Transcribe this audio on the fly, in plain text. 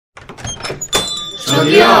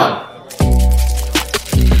저기요!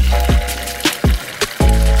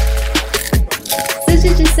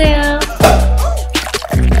 스시 주세요.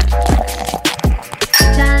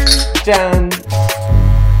 짠. Jan.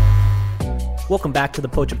 Welcome back to the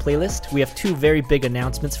Pocha playlist. We have two very big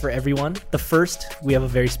announcements for everyone. The first, we have a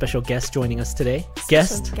very special guest joining us today.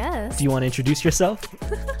 Guest, do you want to introduce yourself?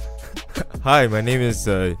 Hi, my name is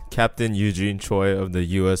Captain Eugene Choi of the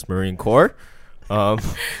U.S. Marine Corps. We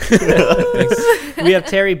have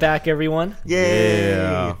Terry back, everyone.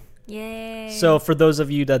 Yeah. Yay. So for those of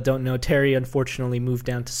you that don't know, Terry unfortunately moved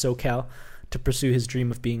down to SoCal to pursue his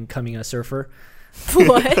dream of becoming a surfer.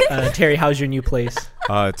 What? Terry, how's your new place?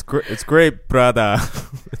 It's great. It's great, brother.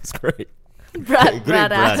 It's great.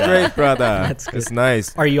 Brada. It's great, brother. That's good. It's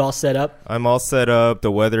nice. Are you all set up? I'm all set up.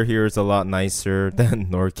 The weather here is a lot nicer than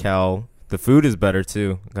NorCal. The food is better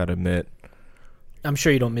too, gotta admit. I'm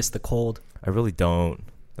sure you don't miss the cold. I really don't.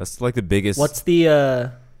 That's like the biggest. What's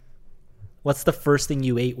the first thing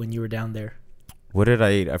you ate when you were down there? What did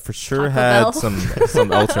I eat? I for sure Taco had Bell?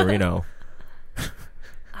 some El Torino.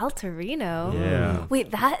 El Torino? Yeah. Wait,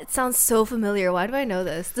 that sounds so familiar. Why do I know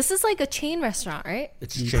this? This is like a chain restaurant, right?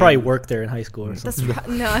 You probably worked there in high school or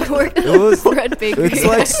something. No, I worked at It was- Red Bakery. It's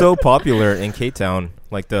like so popular in K-Town.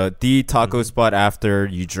 Like the taco spot after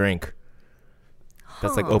you drink.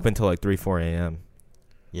 That's like Huh. open till like 3-4 a.m.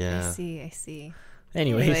 Yeah. I see.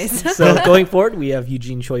 Anyways, so going forward, we have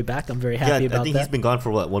Eugene Choi back. I'm very happy I about think that. he's been gone for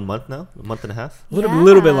what, 1 month now? A month and a half? A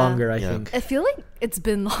little bit Yeah. longer, I Yeah. think. I feel like it's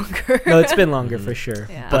been longer. No, it's been longer for sure.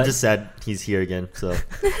 Yeah. I'm But just sad he's here again. So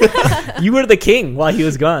you were the king while he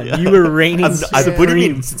was gone. You were reigning what do you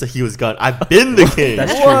supreme. mean since he was gone? I've been the king.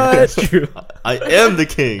 That's true. That's true. I am the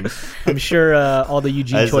king. I'm sure all the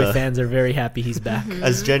Eugene As, Choi fans are very happy he's back.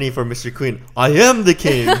 As Jenny for Mr. Queen, I am the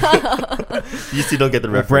king. You still don't get the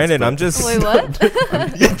Well, reference. Brandon, but- I'm just. Wait, what?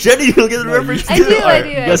 Yeah, Jenny, you don't get the reference. I too. do. Alright.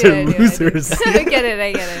 You guys are losers. I get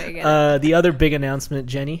it. The other big announcement,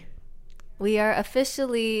 Jenny, We are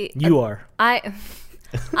officially. you are. I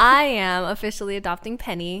am officially adopting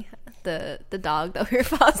Penny, the dog that we were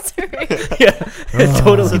fostering. Yeah, it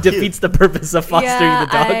totally So cute. defeats the purpose of fostering the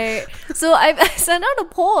dog. I sent out a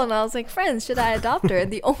poll and I was like, friends, should I adopt her?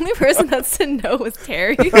 And the only person that said no was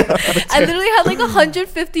Terry. I literally had like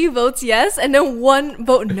 150 votes yes and then 1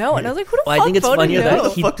 vote no. And I was like, who the Well, fuck I think it's voted funnier no?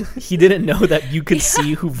 that he didn't know that you could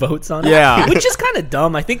see who votes on it. Yeah. Which is kind of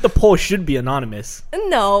dumb. I think the poll should be anonymous.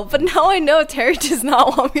 No, but now I know Terry does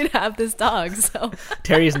not want me to have this dog. So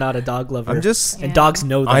Terry is not a dog lover. I'm just. And Yeah. dogs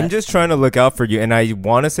know that. I'm just trying to look out for you, and I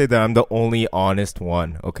want to say that I'm the only honest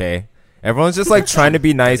one. Okay. Everyone's just like trying to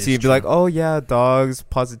be nice to you, be like, "Oh yeah, dogs,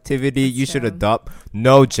 positivity. You should true. adopt."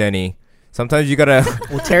 No, Jenny. Sometimes you gotta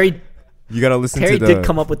Well, Terry listen Terry to the. did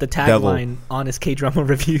come up with the devil. tagline, honest K-drama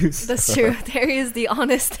reviews. that's true. Terry is the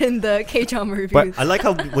honest in the K-drama reviews. But I like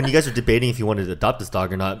how when you guys were debating if you wanted to adopt this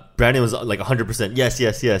dog or not, Brandon was like 100% yes,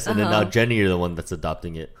 and then now Jenny, you're the one that's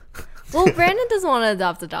adopting it. Well, Brandon doesn't want to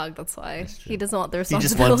adopt a dog. That's why he doesn't want the He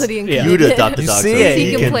just wants responsibility and Yeah. you to adopt the You dog. see so it.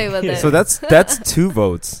 he can play with it. So that's 2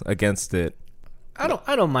 votes against it. I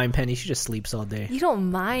don't mind Penny. She just sleeps all day. You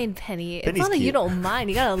don't mind Penny. It's Penny's not that you cute. don't mind.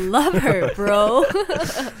 You gotta love her, bro.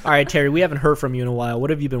 All right, Terry, we haven't heard from you in a while. What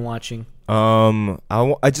have you been watching?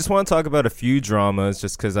 I just want to talk about a few dramas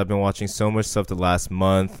just because I've been watching so much stuff the last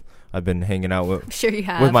month. I've been hanging out with Sure you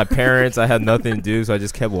have. with my parents. I had nothing to do, so I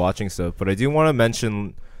just kept watching stuff. But I do want to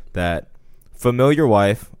mention that Familiar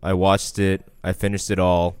Wife, I watched it. I finished it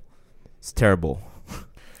all. It's terrible.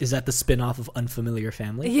 Is that the spin-off of Unfamiliar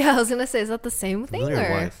Family? Yeah, I was gonna say, is that the same thing? Familiar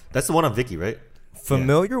Or? Wife. That's the one on Vicky, right?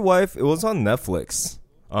 Familiar Wife, it was on Netflix.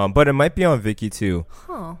 But it might be on Viki too.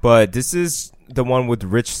 Huh. But this is the one with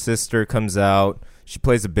Rich Sister comes out. She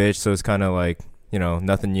plays a bitch, so it's kind of like,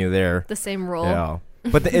 nothing new there. The same role. Yeah.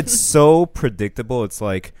 But it's so predictable. It's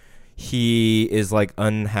like he is like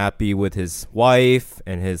unhappy with his wife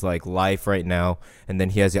and his like life right now, and then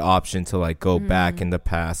he has the option to like go back in the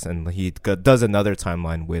past, and he does another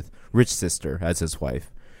timeline with Rich Sister as his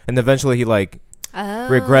wife, and eventually he like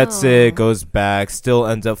regrets it, goes back, still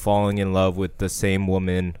ends up falling in love with the same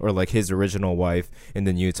woman or like his original wife in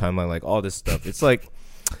the new timeline, like all this stuff. It's like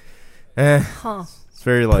Huh. it's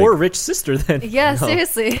very like Poor Rich Sister then. Yeah,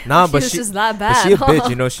 seriously. Nah, she but was she- just that But bad. she a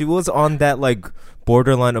bitch, she was on that like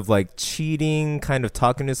borderline of like cheating, kind of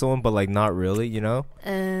talking to someone, but like not really,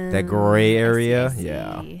 that gray area. I see.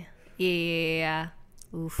 Yeah. Yeah.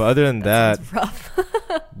 Oof. But other than that, sounds rough.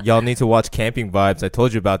 y'all need to watch Camping Vibes. I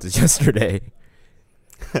told you about this yesterday.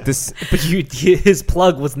 This But his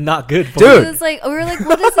plug was not good for Dude. He was like, we were like,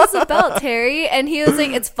 what is this about, Terry? And he was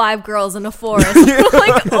like, it's 5 girls in a forest. We're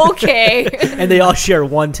like, okay. and they all share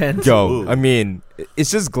one tent. Yo, I mean,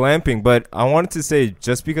 it's just glamping, but I wanted to say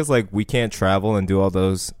just because like we can't travel and do all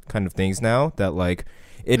those kind of things now, that like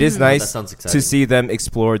it is that nice sounds exciting. to see them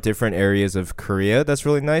explore different areas of Korea. That's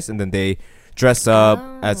really nice, and then they dress up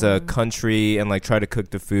as a country and like try to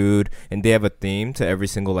cook the food, and they have a theme to every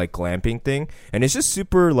single like glamping thing, and it's just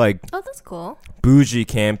super like Oh, that's cool. bougie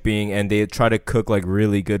camping, and they try to cook like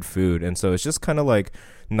really good food, and so it's just kind of like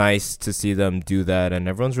nice to see them do that, and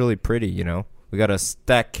everyone's really pretty, you know. We got a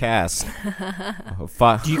stacked cast.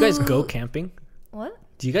 Do you guys go camping? What?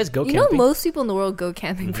 Do you guys go You camping? know, most people in the world go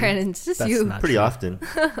camping, Brandon. It's just That's you. not Pretty true. often.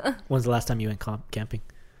 When's the last time you went camping?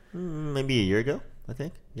 Maybe a year ago, I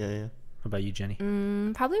think. Yeah. How about you, Jenny?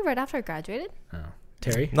 Probably right after I graduated. Oh.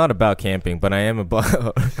 Terry? Not about camping, but I am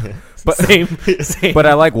about. but Same. but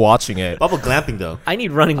I like watching it. How about glamping though? I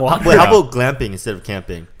need running water. Wait, how about glamping instead of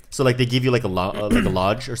camping? So like they give you like a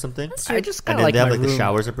lodge or something, I just and kind of then like they have my like the room.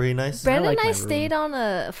 showers are pretty nice. Brandon like and I my room. stayed on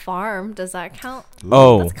a farm. Does that count?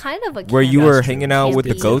 Oh, That's kind of a where you camp. were That's true. hanging out with the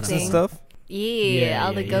Camping goats and thing. stuff. Yeah,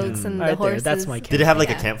 all the goats and the Right there, horses. that's my Did it have like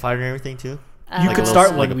a Yeah. campfire and everything too? You Like could a start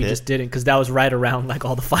little- one, like a we pit? just didn't because that was right around like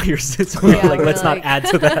all the fires. So we were Yeah, like, we're let's not like- add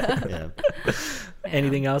to that. Yeah.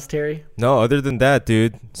 Anything else, Terry? No, other than that,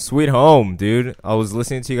 dude. Sweet Home, dude. I was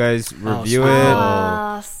listening to you guys review Sweet it.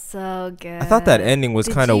 Oh, so good. I thought that ending was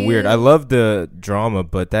Did kind of weird. you- I love the drama,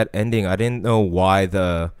 but that ending, I didn't know why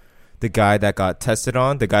the guy that got tested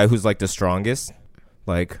on, the guy who's like the strongest,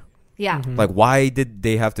 like Yeah. like why did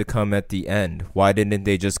they have to come at the end? Why didn't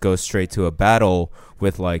they just go straight to a battle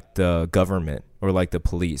with like the government or like the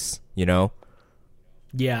police, you know?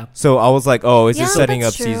 Yeah. So I was like, oh, is this Yeah, setting up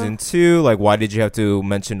that's true. season 2? Like, why did you have to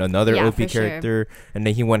mention another Yeah, OP for sure. character? And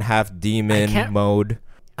then he went half I demon can't- mode.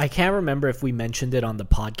 I can't remember if we mentioned it on the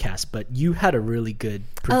podcast, but you had a really good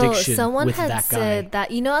prediction someone with had that guy. said that,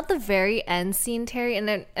 you know, at the very end scene, Terry, and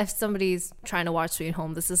then if somebody's trying to watch Sweet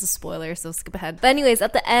Home, this is a spoiler, so skip ahead. But anyways,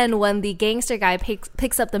 at the end, when the gangster guy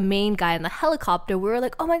picks up the main guy in the helicopter, we were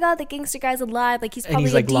like, oh my god, the gangster guy's alive. Like, he's And probably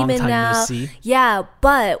he's, a like, long demon time no now. see. Yeah,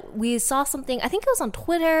 but we saw something, I think it was on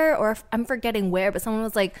Twitter, or I'm forgetting where, but someone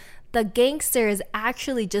was like, the gangster is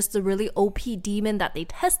actually just a really OP demon that they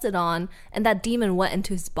tested on, and that demon went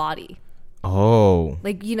into his body. Oh.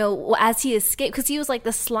 Like, you know, as he escaped, because he was like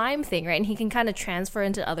the slime thing, right? And he can kind of transfer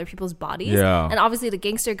into other people's bodies. Yeah. And obviously, the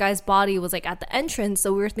gangster guy's body was like at the entrance,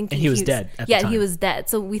 so we were thinking And he was dead at the Yeah, he time. was dead.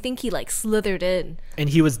 So we think he like slithered in. And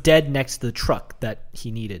he was dead next to the truck that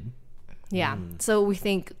he needed. Yeah. So we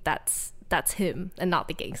think that's him and not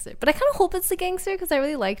the gangster. But I kind of hope it's the gangster because I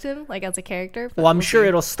really liked him like as a character. But Well, I'm we'll sure see.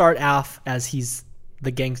 it'll start off as he's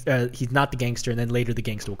the gangster. He's not the gangster, and then later the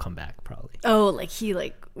gangster will come back, probably. Oh, like he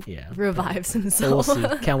like Yeah. revives So we'll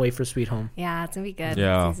himself. see. Can't wait for Sweet Home. Yeah, it's gonna be good.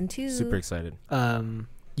 Yeah. Season 2. Super excited.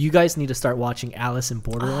 You guys need to start watching Alice in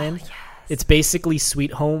Borderland. Oh, yes. It's basically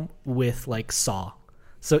Sweet Home with like Saw.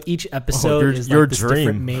 So each episode your- is your like this different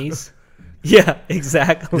dream. maze. Yeah,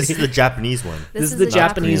 exactly. This is the Japanese one. This is the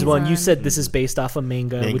Japanese one. You said this is based off of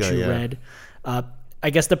manga, which Manga, you yeah. read. I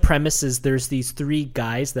guess the premise is there's these 3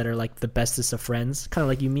 guys that are like the bestest of friends, kind of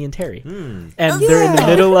like you, me, and Terry. And they're in the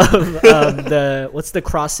middle of the what's the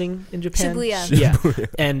crossing in Japan? Shibuya. Yeah,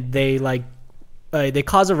 and they like they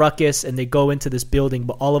cause a ruckus and they go into this building,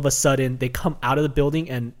 but all of a sudden they come out of the building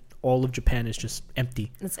and all of Japan is just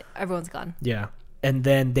empty. It's like everyone's gone. Yeah. And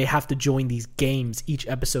then they have to join these games each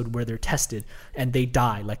episode where they're tested and they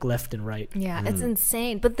die like left and right. Yeah, it's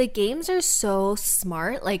insane. But the games are so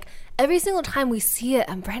smart. Like every single time we see it,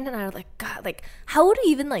 and Brandon and I are like, God, like how would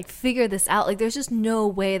we even like figure this out? Like there's just no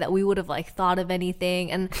way that we would have like thought of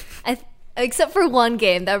anything. And except for one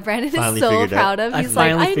game that Brandon is Finally so figured proud out. of. I He's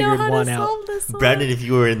like, finally I know figured how one to out. solve this one. Brandon, if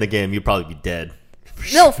you were in the game, you'd probably be dead.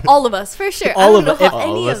 No, all of us for sure. All I of don't know it- how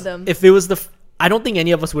all any of of us. them. If it was I don't think any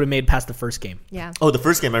of us would have made past the first game. Yeah. Oh, the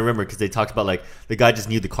first game I remember because they talked about like the guy just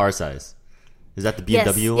knew the car size. Is that the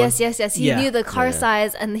BMW one? Yes. He Yeah. knew the car Yeah.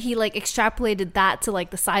 size, and he like extrapolated that to like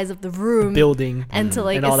the size of the room Building and to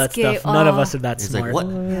like and all that escape. stuff. None of Oh, us are that He's like, smart. what?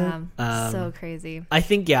 Yeah, so crazy. I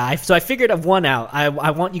think, yeah. So I figured I've one out. I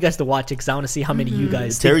want you guys to watch it because I want to see how many you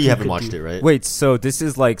guys think Terry, you haven't could watched do. it, right? Wait, so this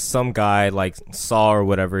is like some guy like Saw or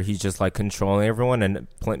whatever. He's just like controlling everyone and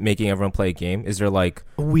making everyone play a game. Is there like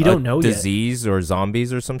We a don't know yet. disease or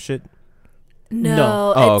zombies or some shit?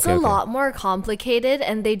 No, Oh, it's okay, a okay. lot more complicated,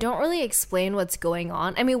 and they don't really explain what's going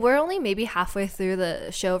on. I mean, we're only maybe halfway through the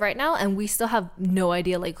show right now, and we still have no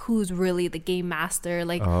idea like who's really the game master,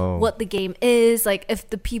 like Oh. what the game is, like if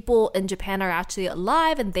the people in Japan are actually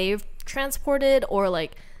alive and they've transported, or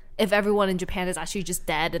like if everyone in Japan is actually just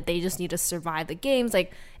dead and they just need to survive the games.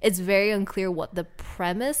 Like, it's very unclear what the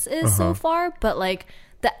premise is so far, but like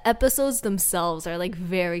the episodes themselves are like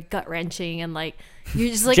very gut wrenching and like you're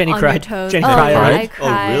just like Jenny on cried. your toes. Jenny oh, cried. yeah, I Oh,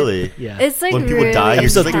 cried. really? Yeah. It's like When people really die, you're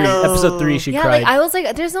just episode like, three. no. Episode 3, she yeah, cried. like I was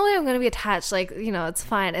like, there's no way I'm gonna be attached. Like, you know, it's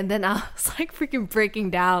fine. And then I was like freaking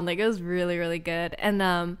breaking down. Like, it was really, really good. And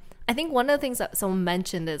I think one of the things that someone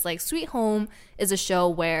mentioned is like Sweet Home is a show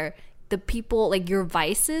where the people, like your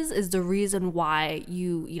vices is the reason why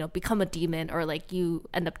you know become a demon or like you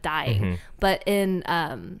end up dying. But in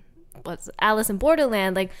what's Alice in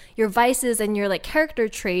Borderland, like your vices and your like character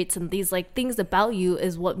traits and these like things about you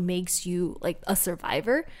is what makes you like a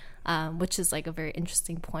survivor. Which is like a very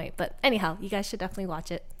interesting point. But anyhow, you guys should definitely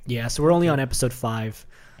watch it. Yeah, so we're only on episode 5,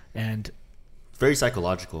 and Very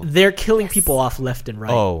psychological. they're killing people off left and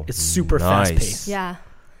right. Oh, it's super nice. fast paced. Yeah.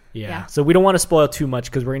 Yeah. So we don't want to spoil too much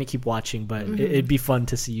because we're going to keep watching, but it'd be fun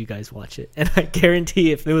to see you guys watch it. And I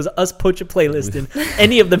guarantee if it was us poach a playlist in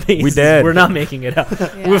any of the mazes, dead. we're not making it out.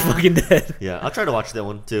 We're fucking dead. Yeah, I'll try to watch that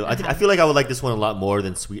one too. I feel like I would like this one a lot more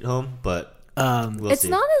than Sweet Home, but we'll It's see.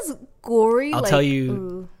 not as gory. I'll like, tell you,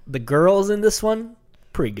 ooh. the girls in this one,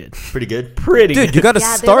 pretty good. Pretty good. Pretty Dude, good. you got to Yeah,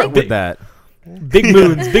 they're start like- with that. Big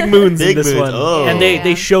moons in Big this moons, one. oh. And Yeah.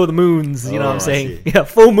 they show the moons, you know Oh, what I'm I saying? see. Yeah,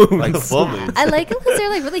 full moons. Like full moon. I like them because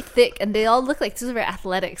they're like really thick and they all look like super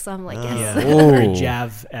athletic. So I'm like, Yeah, yes. very Ooh.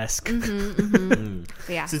 Jav-esque.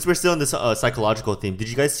 Yeah. Since we're still in this psychological theme, did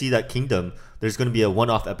you guys see that Kingdom? There's going to be a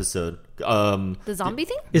one-off episode. The zombie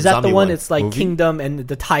thing? Is that the Zombie one? one. It's like Movie? Kingdom and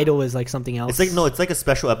the title is like something else? It's like no, it's like a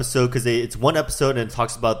special episode because it's one episode and it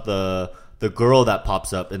talks about the girl that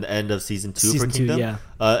pops up in the end of season 2 Season for 2, Kingdom. yeah.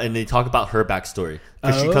 And they talk about her backstory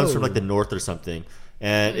because she comes from Oh. like the north or something,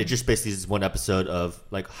 and it just basically is one episode of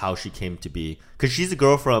like how she came to be because she's a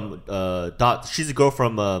girl from Dot. She's a girl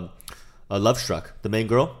from Love Struck, the main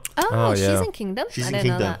girl. Oh, she's yeah. in Kingdom? She's I in didn't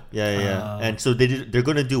know Kingdom. that. Yeah. And so they're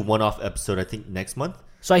going to do one-off episode I think next month.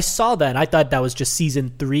 So I saw that. I thought that was just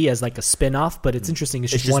season 3 as like a spin-off, but it's interesting.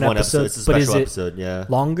 It's It's just one episode. It's a But is special it episode. Yeah.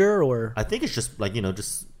 longer or? I think it's just like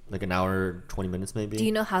just like an hour, 20 minutes maybe. Do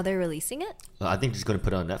you know how they're releasing it? I think just going to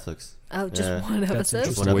put it on Netflix. Oh, just Yeah. one episode?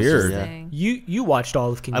 interesting. One Weird. episode, Interesting. You watched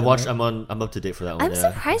all of Kingdom. I watched. right? I'm up to date for that one. I'm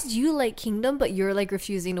yeah. surprised you like Kingdom, but you're like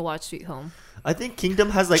refusing to watch Sweet Home. I think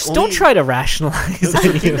Kingdom has like Just only, don't try to rationalize. any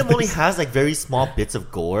of Kingdom only this. has like very small bits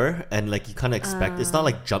of gore and like you kind of expect. It's not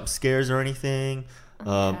like jump scares or anything.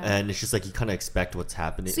 And it's just like you kind of expect what's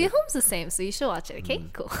happening. Sweet Home's the same, so you should watch it. Okay,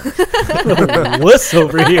 Mm. cool. Wuss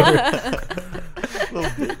over here.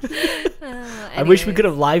 I wish we could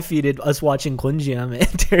have live feeded us watching Kunjiam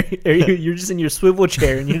and Terry. You're just in your swivel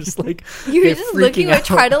chair and you're just like You're you're just freaking looking like out.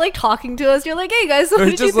 try to like talking to us. You're like, hey guys, what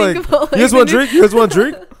It's did you just think like, about? you guys the want new- drink? You guys want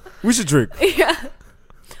drink? We should drink. Yeah.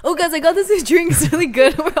 Oh guys, I got this new drink. It's really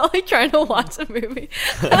good. We're all like trying to watch a movie.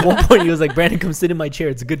 At one point, he was like, "Brandon, come sit in my chair.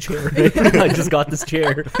 It's a good chair. Right? I just got this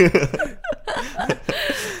chair."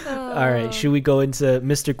 All right, should we go into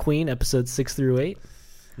Mr. Queen episode 6 through 8?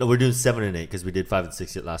 No, we're doing 7 and 8 because we did 5 and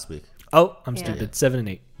 6 yet last week. Oh, I'm Yeah. stupid. 7 and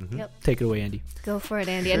 8. Yep. Take it away, Andy. Go for it,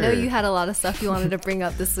 Andy. I know Sure. you had a lot of stuff you wanted to bring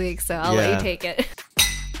up this week, so I'll let Yeah. you take it.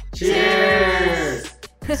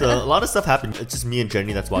 So a lot of stuff happened. It's just me and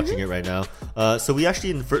Jenny that's watching it right now. So we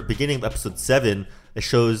actually in the beginning of episode 7, it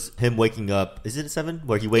shows him waking up. Is it 7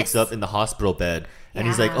 where he wakes Yes. up in the hospital bed and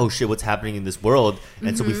he's like, Yeah. "Oh shit, what's happening in this world?"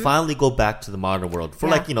 And so we finally go back to the modern world for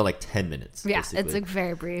Yeah. like 10 minutes. Yeah, it's basically. like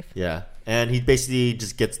very brief. Yeah, and he basically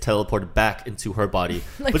just gets teleported back into her body.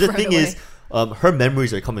 Like, but the right thing away. is, her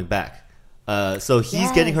memories are coming back. So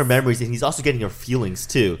he's getting her Yes. memories, and he's also getting her feelings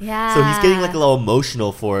too. So he's Yeah. getting like a little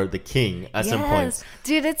emotional for the king at some points.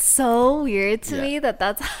 Dude, it's so weird to Yeah. me that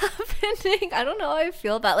that's happening. I don't know how I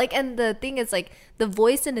feel about like, and the thing is like the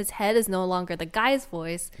voice in his head is no longer the guy's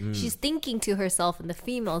voice. She's thinking to herself in the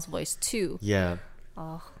female's voice too. Yeah.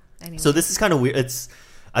 Oh, anyway. So this is kind of weird.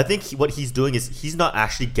 I think what he's doing is he's not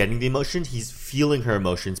actually getting the emotion. He's feeling her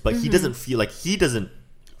emotions, but he doesn't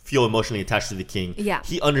feel emotionally attached to the king. Yeah.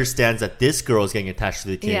 He understands that this girl is getting attached to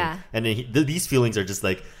the king. Yeah. And then these feelings are just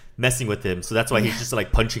like messing with him. So that's why he's just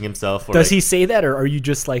like punching himself. Or Does like, he say that, or are you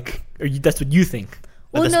just like, that's what you think?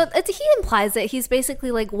 Well, no, that's- he implies it. He's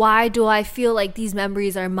basically like, why do I feel like these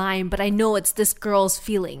memories are mine, but I know it's this girl's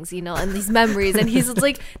feelings, you know, and these memories. And he's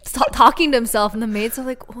like talking to himself, and the maids are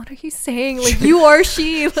like, what are you saying? Like, you are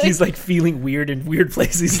she. Like, He's like feeling weird in weird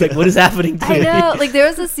places. He's like, what is happening to I me? know. Like, there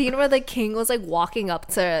was a scene where the king was like walking up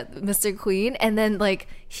to Mr. Queen, and then like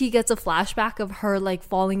he gets a flashback of her like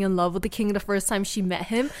falling in love with the king the first time she met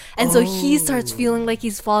him, and so he starts feeling like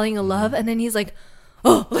he's falling in love, and then he's like,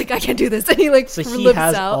 oh, like I can't do this, and he like So he flips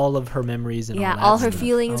has out. all of her memories and Yeah, all, that all her stuff.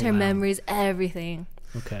 feelings, Oh, her wow. memories, everything.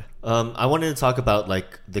 Okay. I wanted to talk about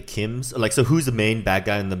like the Kims, like so who's the main bad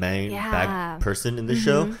guy and the main bad person in the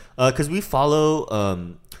show? Because we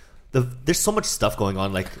follow there's so much stuff going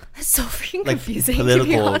on, like It's so freaking like confusing. to be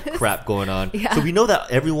political honest. crap going on. Yeah. So we know that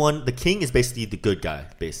the king is basically the good guy,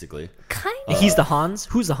 basically. Kind He's the Hans.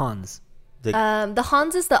 Who's the Hans? The, The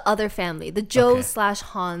Hans is the other family, the Joe Okay. /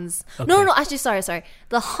 Hans. Okay. No, actually, sorry.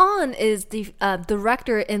 The Han is the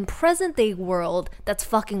director in present day world that's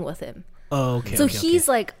fucking with him. Oh, okay. So okay, he's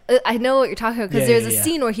like, I know what you're talking about because Yeah, there's yeah, a yeah.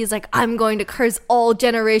 scene where he's like, I'm going to curse all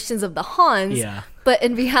generations of the Hans. Yeah. But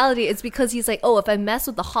in reality, it's because he's like, oh, if I mess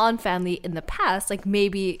with the Han family in the past, like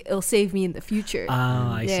maybe it'll save me in the future. Oh,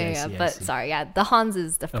 I see. I yeah. see, I But see. sorry, yeah, the Hans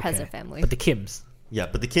is the Okay. present family. But the Kims. yeah,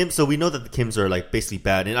 but the Kims. So we know that the Kims are like basically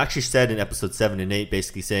bad, and it actually said in episode 7 and 8,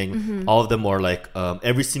 basically saying Mm-hmm. all of them are like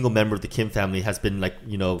every single member of the Kim family has been like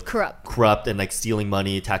corrupt and like stealing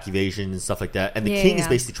money, tax evasion, and stuff like that. And the Yeah, king is yeah.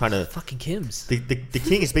 basically trying to Fucking Kims. the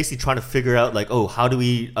king is basically trying to figure out like, oh, how do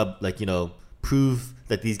we prove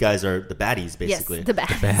that these guys are the baddies, basically. Yes, the bad.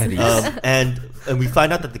 Baddies. And we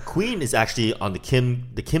find out that the queen is actually on the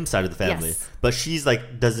Kim side of the family, Yes. but she's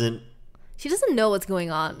like doesn't. She doesn't know what's going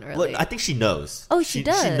on, really. Well, I think she knows. Oh, she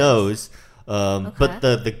does? She knows. But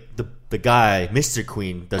Okay. the guy, Mr.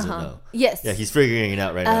 Queen, doesn't know. Yes. Yeah, he's figuring it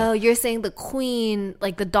out right now. Oh, you're saying the queen,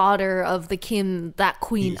 like the daughter of the Kim, that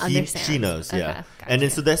queen understands. She knows, yeah. Okay, And then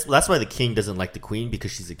gotcha. so that's why the king doesn't like the queen,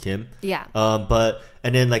 because she's a Kim. Yeah. But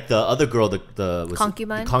and then like the other girl, the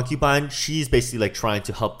Concubine? the concubine, she's basically like trying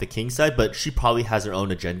to help the king side, but she probably has her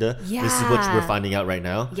own agenda. This is what Yeah. we're finding out right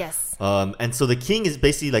now. Yes. And so the king is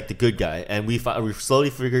basically like the good guy, and we're slowly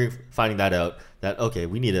finding that out. That okay,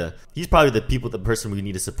 he's probably the person we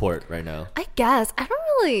need to support right now. I guess. I don't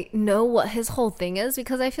really know what his whole thing is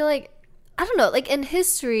because I feel like, I don't know, like in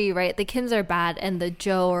history, right, the Kims are bad and the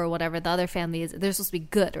Joe or whatever, the other family is, they're supposed to be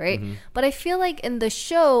good, right? Mm-hmm. But I feel like in the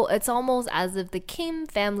show, it's almost as if the Kim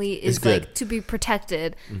family is good. like to be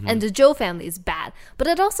protected and the Joe family is bad. But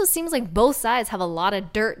it also seems like both sides have a lot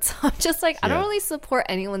of dirt. So I'm just like, I don't Yeah. really support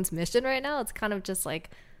anyone's mission right now. It's kind of just like,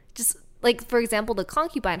 for example, the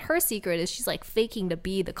concubine, her secret is she's like faking to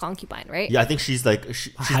be the concubine, right? Yeah, I think she's like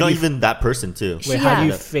she's How not do you- even that person too. Wait, how do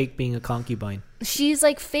you Yeah. fake being a concubine? She's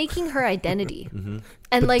like faking her identity. And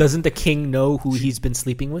But like, doesn't the king know who he's been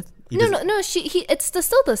sleeping with? no. It's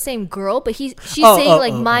still the same girl, but she's Oh, saying oh,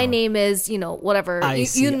 like oh, my oh. name is whatever I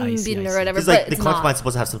see, I Yunbin see. or whatever, Because but like the it's concubine's not.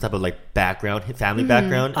 supposed to have some type of like background, family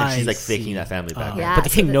background, and I she's like see. faking that family background. Yeah. But the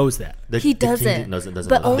so king the- knows that. The- He the king doesn't, doesn't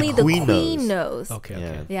but know. only the queen knows. Okay, Yeah.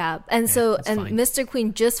 okay. Yeah, and so that's and fine. Mr.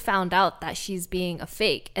 Queen just found out that she's being a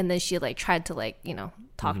fake, and then she like tried to like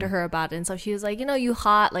talk to her about it, and so she was like, you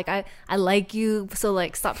hot, like I like you, so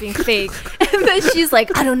like stop being fake. And then she's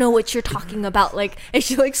like, I don't know what you're talking about, like, and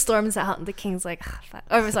she like storms out, and the king's like, fuck.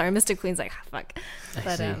 Oh, sorry, Mr. Queen's like, fuck.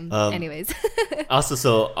 But see. anyways, Also,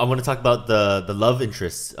 so I want to talk about the love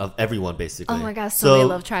interests of everyone, basically. oh my gosh, so many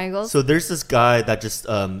love triangles. So there's this guy that just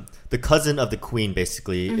the cousin of the queen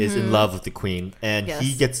basically is in love with the queen, and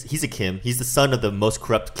Yes. he's a Kim. He's the son of the most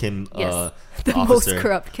corrupt Kim Yes, the officer. most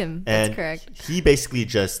corrupt Kim. That's And correct. he basically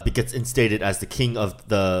just gets instated as the king of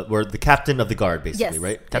the captain of the guard, basically, Yes,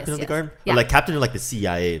 right? Captain yes, of the yes. guard, Yeah. or like captain of like the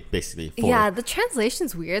CIA, basically. Yeah, the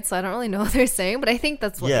translation's weird, so I don't really know what they're saying, but I think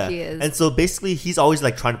that's what he is. And so basically, he's always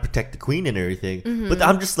like trying to protect the queen and everything. Mm-hmm. But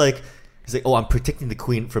I'm just like, he's like, oh, I'm protecting the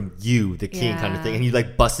queen from you, the king, kind of Yeah. thing. And he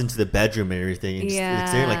like busts into the bedroom and everything, and just like,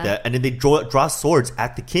 staring like Yeah. that. And then they draw swords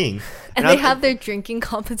at the king. And they have their drinking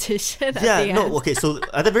competition at yeah, the no, end. okay. So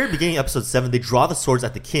at the very beginning, of episode 7, they draw the swords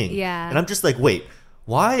at the king. Yeah. and I'm just like, wait.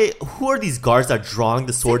 Why? Who are these guards that are drawing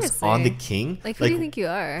the swords Seriously. on the king? Like, who do you think you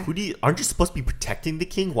are? Aren't you supposed to be protecting the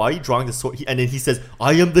king? Why are you drawing the sword? And then he says,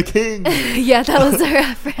 "I am the king." Yeah, that was the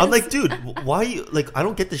reference. I'm like, dude, why are you like? I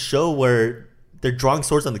don't get the show where they're drawing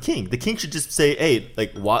swords on the king. The king should just say, "Hey,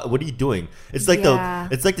 like, what are you doing?" It's like Yeah.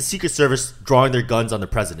 it's like the Secret Service drawing their guns on the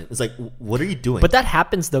president. It's like, what are you doing? But that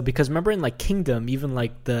happens though, because remember in like Kingdom, even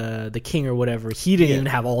like the king or whatever, he didn't Yeah. even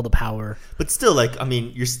have all the power. But still, like, I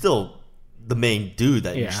mean, you're still the main dude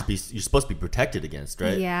that Yeah. you're supposed to be protected against,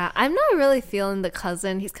 right? Yeah, I'm not really feeling the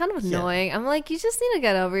cousin. He's kind of annoying. I'm like, you just need to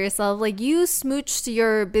get over yourself. Like, you smooched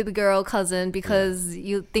your baby girl cousin because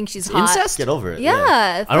you think she's hot. Incest? Get over it.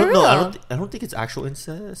 Yeah, I don't for know. real. I don't think it's actual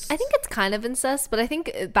incest. I think it's kind of incest, but I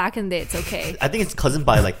think back in the day it's okay. I think it's cousin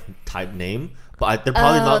by like type name, but they're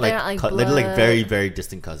probably Oh, not they're like, not like they're like blood. very very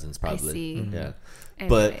distant cousins, probably. see. Yeah.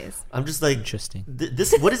 Anyways. But I'm just like, Interesting.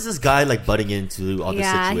 This what is this guy like butting into all this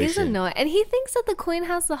Yeah, situation? he's annoying. And he thinks that the queen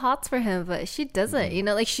has the hots for him, but she doesn't. Mm-hmm. You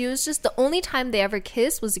know, like she was just the only time they ever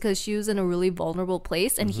kissed was because she was in a really vulnerable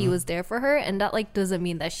place and Mm-hmm. he was there for her. And that like doesn't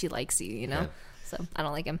mean that she likes you, you know? Yeah. so I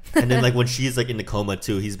don't like him. And then like when she's like in the coma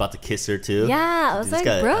too, he's about to kiss her too. Yeah, I was This like,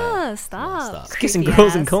 guy, bruh, stop. stop. Kissing Creepy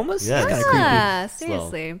girls in ass. comas? Yeah, That's it's kinda Yeah, Slow.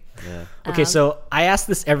 seriously. Yeah, Okay, so I ask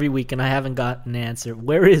this every week and I haven't gotten an answer.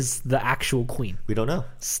 Where is the actual queen? we don't know.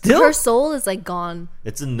 Still? Her soul is like gone.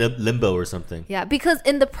 It's in limbo or something. Yeah, because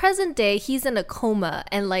in the present day, he's in a coma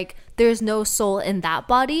and like there's no soul in that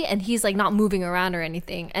body and he's like not moving around or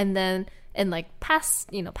anything. And then in like past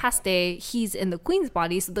day, he's in the queen's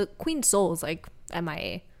body. So the queen's soul is like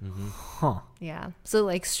MIA. Huh. Yeah. So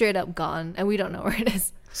like straight up gone and we don't know where it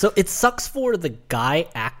is. So it sucks for the guy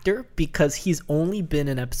actor because he's only been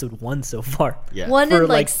in episode 1 so far. Yeah. One For, in like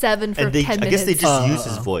like- 7 for And they, 10 I minutes. guess they just use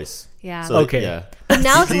his voice. Yeah. So, Okay. Yeah. But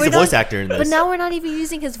now he's we're a not- voice actor in this. But now we're not even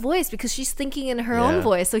using his voice because she's thinking in her Yeah. own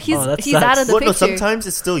voice. So he's Oh, that he's out sucks. of the well, no, picture. sometimes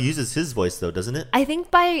it still uses his voice though, doesn't it? I think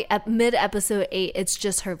by mid episode 8, it's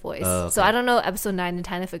just her voice. Oh, okay. So I don't know episode 9 and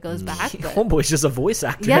 10 if it goes back. But Homeboy's just a voice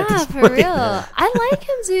actor. yeah, at this for point. real. I like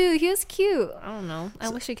him too. He was cute. I don't know. I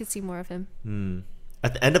wish I could see more of him.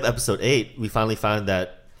 At the end of episode 8, we finally found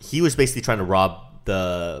that he was basically trying to rob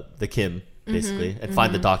the Kim basically and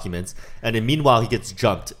find the documents. And then meanwhile, he gets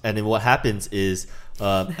jumped. And then what happens is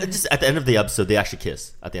just at the end of the episode, they actually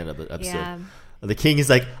kiss at the end of the episode. Yeah. The king is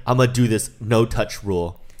like, "I'm gonna do this no touch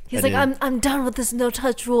rule." He's And like, then I'm done with this no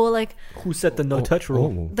touch rule. Like Who set the no touch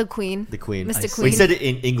rule? Oh. the queen. the queen. Mr. Well, Queen. he said it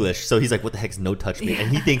in English, so he's like, "What the heck's no touch mean?" And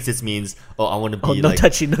he thinks this means, "Oh, I want to be Oh, no like."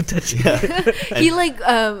 touchy, no touchy. He like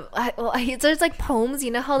there's like poems. You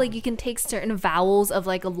know how like you can take certain vowels of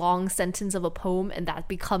like a long sentence of a poem and that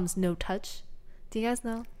becomes no touch. Do you guys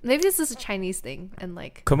know? Maybe this is a Chinese thing and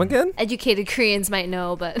like Come again? educated Koreans might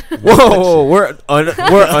know, but Whoa, we're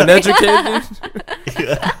uneducated.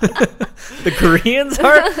 The Koreans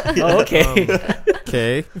are? Oh, okay.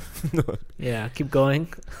 Okay. Yeah, keep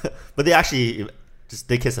going. But they actually just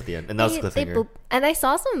they kiss at the end, and that was the they cliffhanger. boop. And I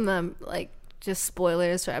saw some like just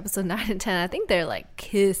spoilers for episode 9 and 10. I think they're like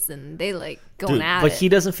kiss and they like going Dude, at But it. he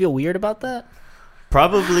doesn't feel weird about that?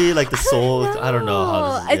 Probably like the soul. I don't know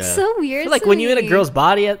how. This is, It's yeah. so weird. Like to when you're in a me. girl's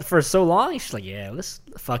body for so long, she's like, yeah, let's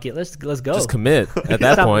fuck it, let's go. Just commit at that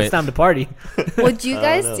It's time- point. it's time to party. Would you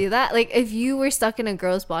guys know. do that? Like if you were stuck in a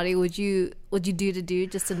girl's body, would you do to do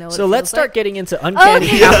just to know what So it let's feels start like? getting into uncanny.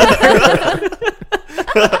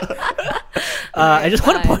 I just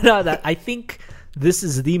want to point out that I think this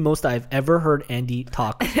is the most I've ever heard Andy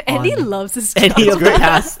talk. Andy on loves his any job. of the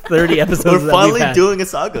past 30 episodes. We're that we've finally had. doing a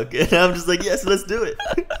saga, and I'm just like, yes, let's do it.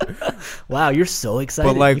 Wow, you're so excited.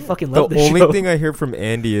 But like you fucking the love this only show. thing I hear from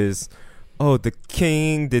Andy is, "Oh, the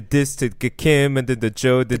king did this to Kim, and then the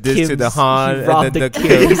Joe did this to the Kims, Han, he robbed and then the the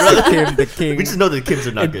Kims." Kim, the king." We just know that the Kims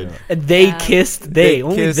are not good. and they Yeah. kissed. They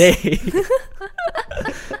Only kissed. they.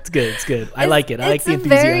 It's good. It's good. I like it. I like It's the a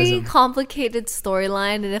very enthusiasm. complicated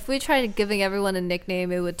storyline, and if we tried giving everyone a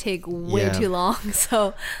nickname, it would take way Yeah. too long.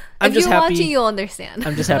 So I'm if just you're happy- watching, you'll understand.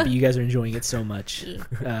 I'm just happy you guys are enjoying it so much.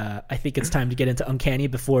 I think it's time to get into Uncanny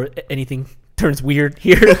before anything turns weird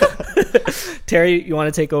here. Terry, you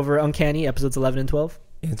want to take over Uncanny episodes 11 and 12?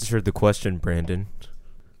 Answer the question, Brandon.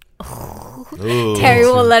 Ooh. Terry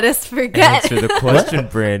will let us forget. Answer the question,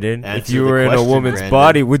 Brandon. If Answer you the were in a question, woman's Brandon.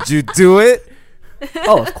 body, would you do it?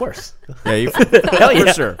 Oh, of course. Yeah, you Hell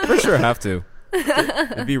yeah. for sure have to.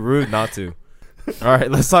 It'd be rude not to. All right,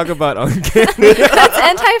 let's talk about uncanny. That's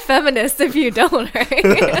anti-feminist if you don't,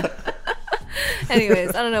 right? Anyways,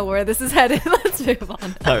 I don't know where this is headed. Let's move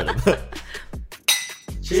on. All right.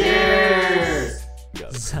 Cheers.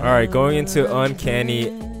 All right, going into uncanny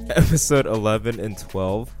episode 11 and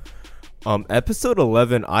 12. Episode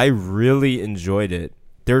 11, I really enjoyed it.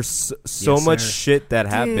 There's so Yes, much sir. shit that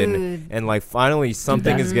happened, Dude. and like finally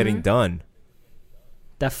something that- is getting done.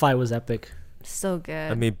 That fight was epic. So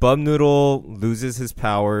good. I mean, Bub Noodle loses his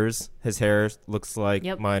powers. His hair looks like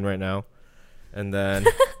Yep. mine right now. And then,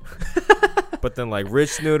 but then like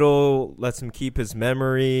Rich Noodle lets him keep his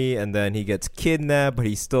memory, and then he gets kidnapped, but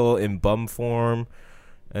he's still in bum form.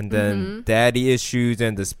 And then Daddy Issues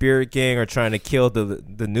and the Spirit Gang are trying to kill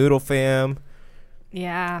the Noodle fam.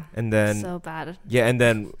 yeah. And then So bad. yeah, and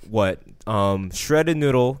then what? Shredded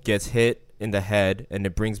Noodle gets hit in the head, and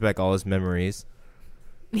it brings back all his memories.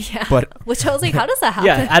 Yeah. But- which I was like, how does that happen?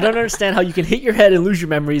 Yeah, I don't understand how you can hit your head and lose your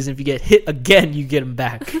memories, and if you get hit again, you get them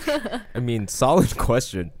back. I mean, solid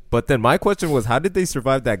question. But then my question was, how did they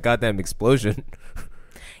survive that goddamn explosion?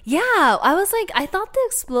 Yeah, I was like, I thought the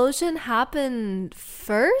explosion happened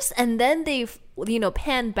first, and then they,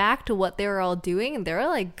 panned back to what they were all doing, and they were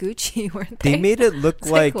like Gucci, weren't they? They made it look It's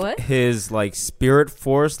like what? his like spirit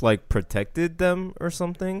force like protected them or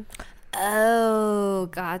something. Oh,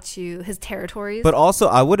 got you. His territories. But also,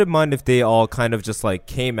 I wouldn't mind if they all kind of just like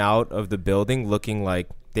came out of the building looking like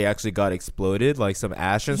they actually got exploded, like some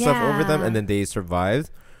ash and stuff over them, Yeah. and then they survived.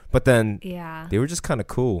 But then Yeah. they were just kind of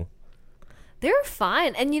cool. They're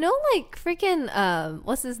fine. And you know, like freaking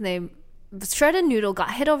what's his name? Shredded Noodle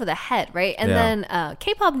got hit over the head, right? And Yeah. then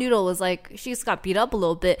K-pop Noodle was like, she just got beat up a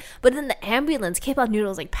little bit. But in the ambulance, K-pop Noodle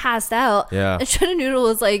was like passed out. Yeah. And Shredded Noodle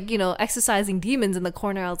was like, you know, exercising demons in the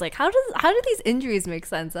corner. I was like, how do these injuries make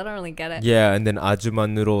sense? I don't really get it. Yeah, and then Ajuma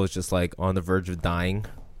Noodle was just like on the verge of dying.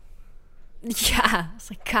 Yeah. It's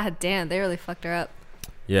like, god damn, they really fucked her up.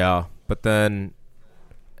 Yeah, but then,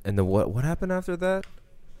 and then what happened after that?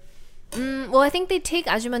 Well, I think they take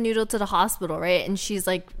Ajuma Noodle to the hospital, right? And she's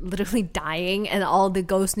like literally dying, and all the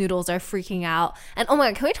ghost noodles are freaking out. And oh my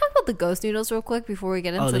god, can we talk about the ghost noodles real quick before we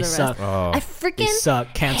get into they the suck. rest? Oh. I They freaking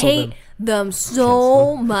suck. Cancel hate them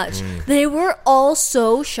so much. They were all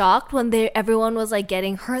so shocked when everyone was like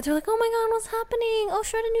getting hurt. They're like, "Oh my god, what's happening? Oh,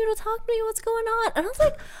 Shredded Noodle, talk to me. What's going on?" And I was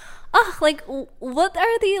like, "Oh, like, what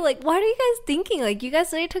are they like? What are you guys thinking? Like, you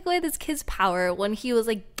guys already took away this kid's power when he was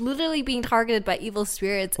like literally being targeted by evil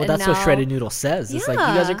spirits." Well, and that's what now- Shredded Noodle says. It's like, you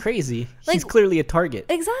guys are Yeah. crazy. Like- He's clearly a target.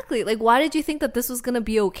 Exactly. Like, why did you think that this was gonna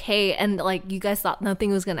be okay? And like, you guys thought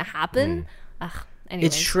nothing was gonna happen? Ugh.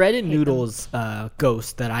 Anyways, It's Shredded hate them. Noodle's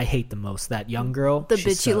ghost that I hate the most. That young girl. The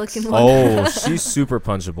she bitchy sucks. looking one. Oh, she's super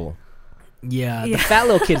punchable. Yeah, Yeah. the fat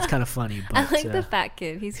little kid's kind of funny, but I like the fat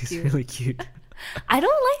kid. He's he's cute. really cute. I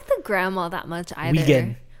don't like the grandma that much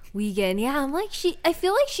either. Wiegand. Yeah, I'm like I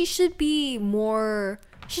feel like she should be more.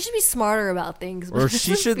 She should be smarter about things. but Or I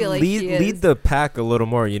she just should feel like lead she is. lead the pack a little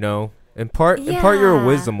more, you know. Impart your Yeah.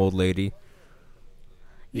 wisdom, old lady.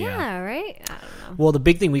 Yeah, right. I don't know. Well, the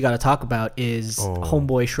big thing we got to talk about is Oh,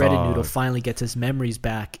 homeboy Shredded dog. Noodle finally gets his memories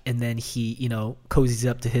back, and then he, cozies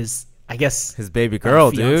up to his, I guess, His baby girl,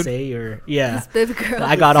 dude. fiance or yeah. This baby girl.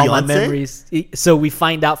 I got all my Fiance? memories. So we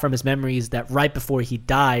find out from his memories that right before he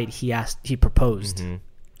died, he proposed. Mm-hmm.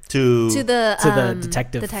 to the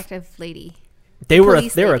detective lady. They were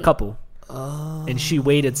Police a lady. couple. And she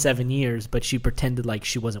waited 7 years, but she pretended like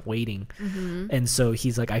she wasn't waiting. Mm-hmm. And so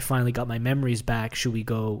he's like, I finally got my memories back. Should we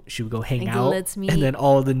go hang Like, out? let's meet. And then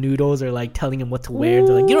all the noodles are like telling him what to wear.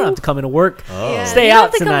 They're like, you don't have to come into work. Oh. Yeah, Stay you don't out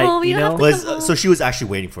have to come tonight, home, you don't have know? to Was come home. so she was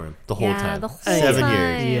actually waiting for him the whole Yeah, time. the whole 7 time.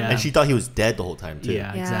 years. Yeah. And she thought he was dead the whole time too.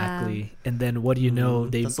 Yeah, Yeah. exactly. And then what do you know?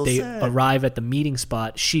 They that's so they sad. arrive at the meeting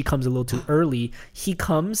spot. She comes a little too early. He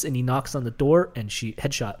comes and he knocks on the door and she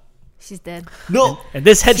headshot. She's dead. No, And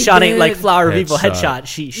this headshot ain't like dead. Flower People Headshot.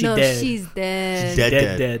 headshot. She No, dead. she's dead.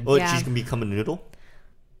 dead. Oh, Yeah. she's gonna become a noodle.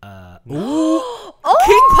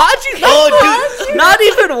 King Paji. Oh, dude. Not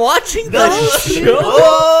even watching the show.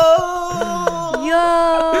 Oh.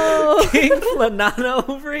 Yo. King Flanana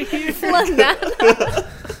over here.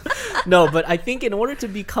 No, but I think in order to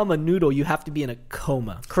become a noodle, you have to be in a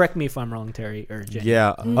coma. Correct me if I'm wrong, Terry or Jen.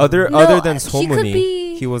 Yeah, No, other than she could Somuni,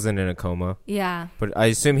 be- he wasn't in a coma. Yeah. But I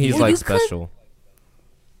assume he's Well, like you could- special.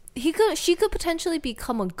 She could potentially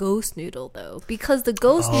become a ghost noodle though, because the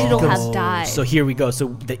ghost noodle has died. So here we go. So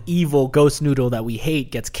the evil ghost noodle that we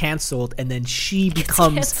hate gets canceled, and then she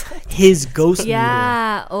becomes canceled. his ghost noodle.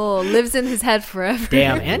 yeah. Oh, lives in his head forever.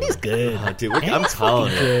 Damn, Andy's good. Oh, dude, I'm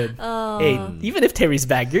telling you. Good. Oh. Hey, even if Terry's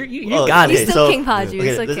back, you Oh, got He's it. still King Paju,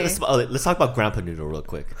 it's okay. Let's talk about Grandpa Noodle real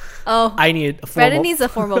quick. Oh, I need a Brandon formal, needs a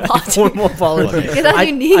formal apology. formal apology. Get on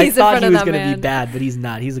your knees I in thought front he of was that gonna man. be bad, but he's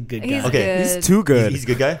not. He's a good guy. He's Okay. good. He's too good. He's a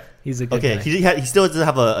good guy. He's a good Okay, guy. he still doesn't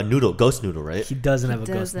have a noodle, ghost noodle, right? He doesn't have a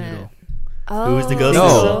ghost doesn't. noodle. Oh, Who is the ghost no,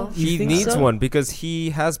 noodle? You he think needs so? one because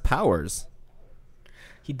he has powers.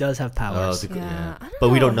 He does have powers. Yeah, I don't But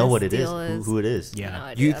we know don't know what what his it is. deal is. Who it is? Yeah. No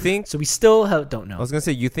idea. You think? So we still don't know. I was gonna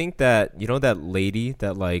say, you think that that lady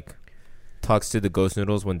that like talks to the ghost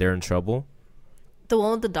noodles when they're in trouble? the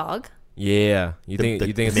one with the dog? Yeah, you The- think the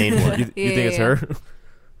you think it's main one. You think it's Yeah. her?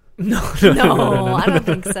 No, No, I don't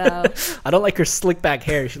think so. I don't like her slick back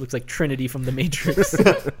hair. She looks like Trinity from The Matrix.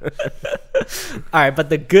 All right, but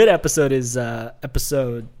the good episode is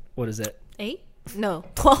episode, what is it? 8? No,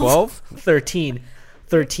 12. 12?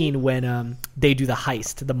 13 when they do the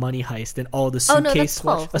heist, the money heist, and all the Oh, no, suitcase that's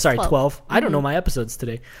 12. Oh, sorry, 12. 12. I don't know my episodes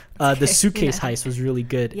today. The suitcase Yeah. heist was really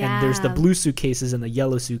good, and there's the Yeah. blue suitcases and the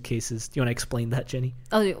yellow suitcases. Do you want to explain that, Jenny?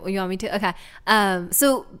 Oh, you want me to? Okay.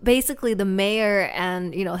 So basically, the mayor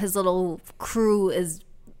and his little crew is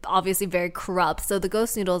obviously very corrupt. So the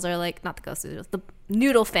ghost noodles are like, not the ghost noodles, the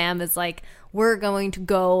noodle fam is like, we're going to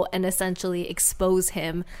go and essentially expose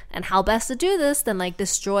him. And how best to do this than like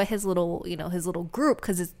destroy his little, his little group,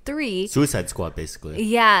 because it's 3. Suicide Squad, basically.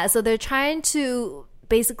 Yeah, so they're trying to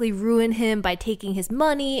basically ruin him by taking his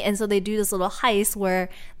money. And so they do this little heist where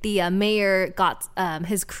the mayor got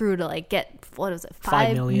his crew to like get, what was it,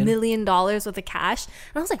 $5 million worth of cash.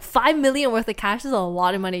 And I was like, $5 million worth of cash is a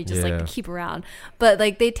lot of money just like to keep around. But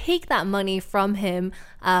like they take that money from him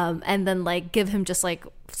and then like give him just like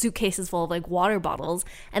suitcases full of like water bottles,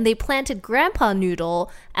 and they planted Grandpa Noodle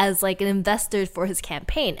as like an investor for his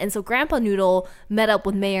campaign. And so Grandpa Noodle met up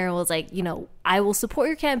with Mayor and was like, you know, I will support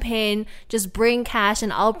your campaign, just bring cash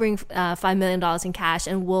and I'll bring $5 million in cash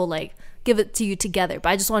and we'll like give it to you together, but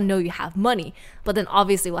I just want to know you have money. But then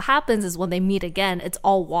obviously what happens is when they meet again, it's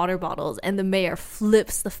all water bottles, and the mayor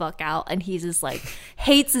flips the fuck out, and he just like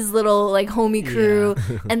hates his little like homie crew.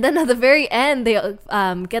 And then at the very end, they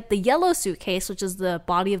get the yellow suitcase, which is the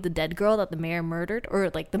body of the dead girl that the mayor murdered,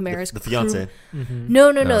 or like the mayor's the fiance.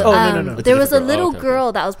 No. no. There was a girl. little Okay.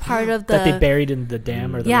 girl that was part of the that they buried in the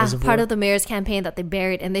dam or the reservoir. part of the mayor's campaign that they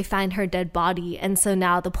buried, and they find her dead body. And so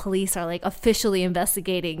now the police are like officially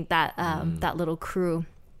investigating that that little crew.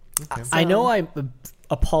 I know I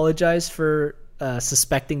apologize for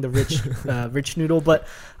suspecting the rich Noodle, but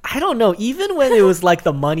I don't know. Even when it was like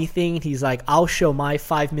the money thing, he's like, I'll show my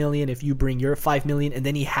 5 million if you bring your 5 million, and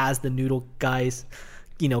then he has the Noodle guys,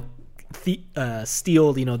 you know,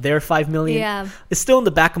 steal, you know, their 5 million. Yeah. It's still in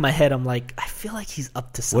the back of my head. I'm like, I feel like he's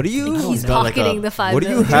up to something. What do you? He's got like pocketing a- the 5 What do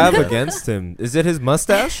you million. have against him? Is it his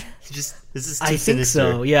mustache? This is too I think sinister.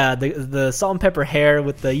 so. Yeah, the salt and pepper hair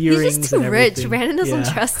with the He's earrings. just too and rich. everything. Brandon doesn't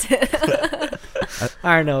Yeah. trust it.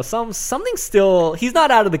 I don't know. Something still. He's not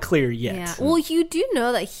out of the clear yet. Yeah. Well, you do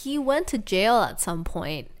know that he went to jail at some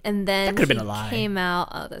point, and then That could've he been a lie. came out.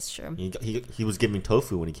 Oh, that's true. He was giving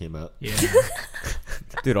tofu when he came out. Yeah.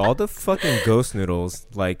 Dude, all the fucking ghost noodles,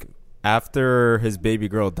 like after his baby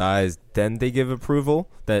girl dies, then they give approval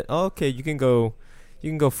that okay, you can go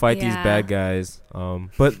fight these Yeah. bad guys.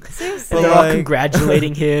 But Seriously. And they're all like-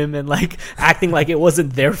 congratulating him and like acting like it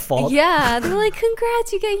wasn't their fault. Yeah, they're like,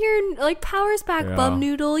 "Congrats, you get your like powers back, Yeah. Bum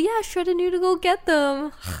Noodle. Yeah, Shredded Noodle, go get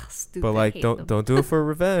them." Stupid. but like hate don't them. don't do it for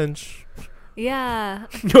revenge. Yeah.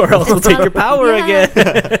 Or else we'll take your power Yeah.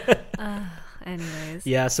 again. Anyways,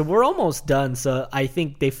 Yeah, so we're almost done. So I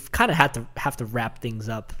think they've kind of have to wrap things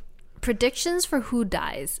up. predictions for who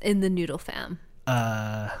dies in the Noodle fam.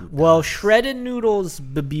 Well, Shredded Noodle's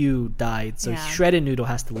Babu died, so Yeah. Shredded Noodle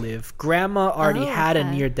has to live. Grandma already Oh, had a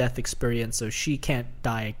okay. near-death experience, so she can't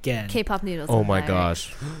die again. K-pop noodles. Oh will my die, right?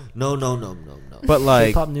 gosh. No. But like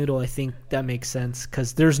K-pop Noodle, I think that makes sense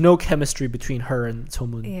because there's no chemistry between her and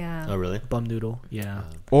Tomun. Yeah. Oh really? Bum Noodle, yeah.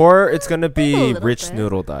 or it's gonna A be little Rich bit.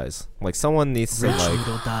 Noodle dies. Like someone needs to Rich like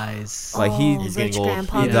Noodle dies. like he He's rich getting old.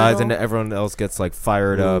 Grandpa he Noodle. dies and then everyone else gets like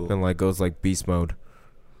fired up Ooh. and like goes like beast mode.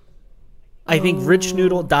 I think Rich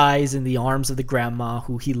Noodle dies in the arms of the grandma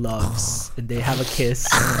who he loves, and they have a kiss.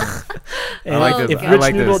 And I like Oh, this. God. I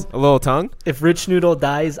like this. A little tongue. If Rich Noodle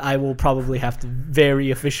dies, I will probably have to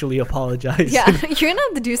very officially apologize. Yeah, you're gonna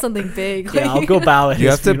have to do something big. Yeah, I'll go bow at You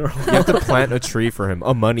his have to funeral. you have to plant a tree for him,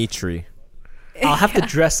 a money tree. I'll have to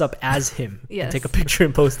dress up as him and Yes. take a picture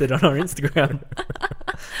and post it on our Instagram.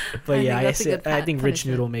 But I yeah, think that's a good I think Rich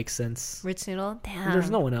punishment. Noodle makes sense. Rich Noodle. Damn. There's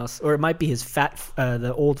no one else, or it might be his the old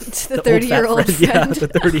The old fat 30-year-old Yeah, friend. the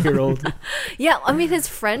 30-year-old. Yeah, I mean, his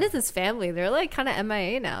friend is his family. They're like kind of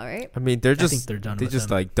MIA now, right? I mean, they're just think they're done they with just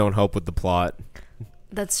them. like don't help with the plot.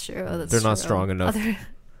 That's true. That's They're not true. strong enough.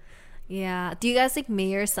 Yeah. Do you guys think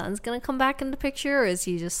Mayor's son's gonna come back in the picture, or is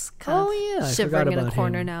he just kind Oh, of yeah, I forgot shivering in a about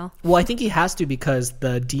corner him. now? Well, I think he has to because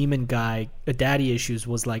the demon guy, Daddy Issues,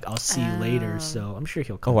 was like, "I'll see you later." So I'm sure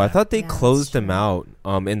he'll come. Oh, I back. thought they Yeah, that's closed him true. out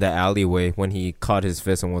in the alleyway when he caught his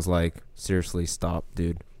fist and was like, "Seriously, stop,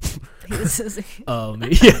 dude." Oh,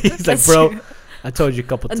 maybe. Yeah, he's like, That's "Bro, true. I told you a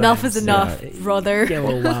couple times. Enough is enough, Yeah. brother. Getting a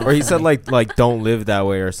little wild. Or he said like don't live that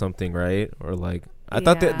way or something, right? Or like I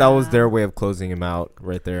thought that was Yeah. their way of closing him out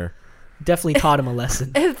right there. Definitely taught him a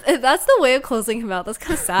lesson. If that's the way of closing him out, that's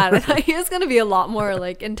kind of sad. I thought he was gonna be a lot more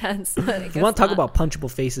like intense. But I You guess want to talk not. about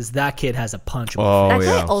punchable faces? That kid has a punchable. Oh That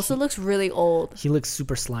guy yeah. also looks really old. He looks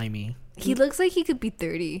super slimy. He looks like he could be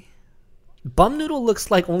 30. Bum Noodle looks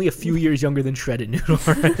like only a few years younger than Shredded Noodle.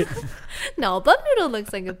 Right? No, Bum Noodle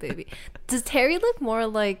looks like a baby. Does Terry look more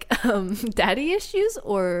like Daddy Issues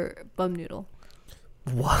or Bum Noodle?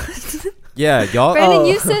 What? Yeah, y'all. Brandon,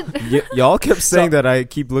 you said Y'all kept saying that I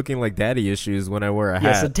keep looking like daddy issues when I wear a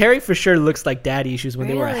Yeah, hat. so Terry for sure looks like Daddy Issues when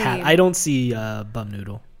they wear a hat. Really? I don't see Bum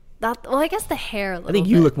Noodle. Well, I guess the hair a little I think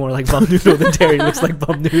bit. you look more like Bum Noodle than Terry looks like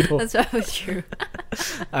Bum Noodle. That's probably true.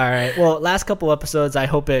 All right. Well, last couple episodes, I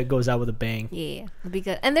hope it goes out with a bang. Yeah, it'll be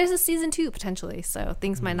good. And there's a season 2 potentially, so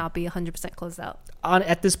things might not be 100% closed out.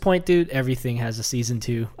 At this point, dude, everything has a season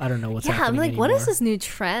 2. I don't know what's Yeah, happening I'm like, anymore. what is this new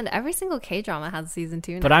trend? Every single K-drama has a season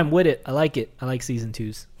 2 now. But I'm with it. I like it. I like season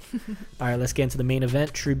 2s. All right, let's get into the main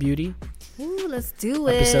event, True Beauty, Ooh, let's do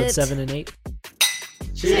it. episode 7 and 8.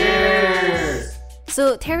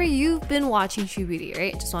 So, Terry, you've been watching True Beauty,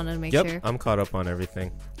 right? Just wanted to make Yep, sure. I'm caught up on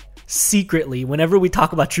everything. Secretly, whenever we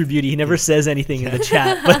talk about True Beauty, he never says anything in the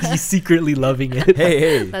chat, but he's secretly loving it.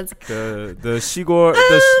 Hey, That's the Shigor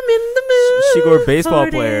I'm in the mood Shigor baseball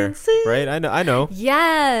for player, dancing. right? I know.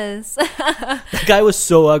 yes. That guy was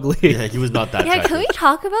so ugly. Yeah, he was not that. Yeah, can we attractive.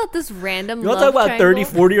 talk about this random You want love to talk about triangle?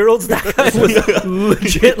 30, 40-year-olds? That guy was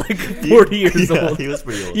legit like 40 years Yeah, old. he was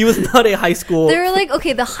pretty old. He was not a high school. They were like,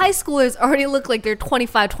 okay, the high schoolers already look like they're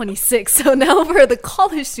 25, 26. So now for the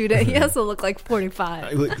college student, he has to look like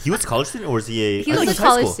 45. He was a college student, or was he a? He I was think a he's high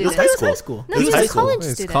college school. He was student. high He was school. high school. No, He he was was high a school. college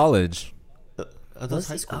It's student. college. That was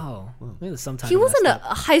high school. Oh, maybe sometime. He wasn't a messed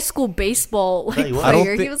up. high school baseball like he was. I don't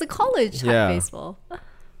player. He thi- was a college Yeah. baseball.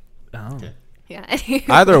 Oh. Okay. Yeah.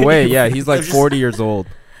 Either way, yeah, he's like just- 40 years old.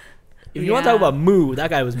 If you want to talk Yeah. about Moo,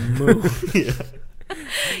 that guy was Moo.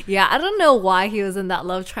 Yeah, I don't know why he was in that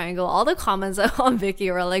love triangle. All the comments on Vicky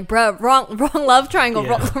were like, "Bruh, wrong love triangle,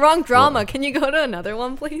 Yeah. wrong drama. Can you go to another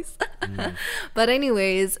one, please?" But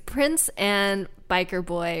anyways, Prince and Biker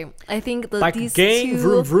Boy. I think Like these gang, two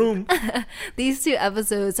vroom, vroom. these two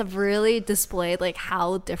episodes have really displayed like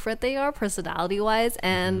how different they are personality wise,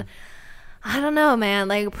 and I don't know, man.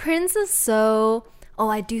 Like Prince is so. Oh,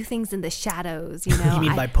 I do things in the shadows, you know. You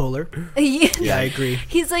mean bipolar? Yeah, I agree.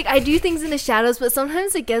 He's like, I do things in the shadows, but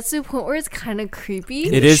sometimes it gets to a point where it's kind of creepy.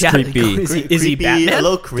 It is Shadow- creepy. Is he Creepy, Batman? A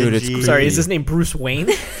little cringy. Dude, it's creepy. Sorry, is his name Bruce Wayne?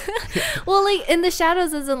 Well, like in the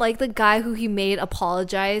shadows isn't like the guy who he made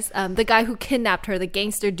apologize. The guy who kidnapped her, the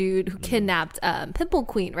gangster dude who kidnapped Pimple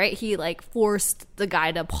Queen, right? He like forced the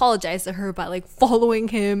guy to apologize to her by like following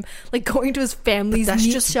him, like going to his family's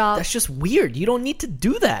meat shop. That's just weird. You don't need to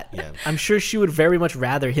do that. Yeah. I'm sure she would very much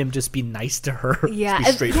rather him just be nice to her. Yeah, be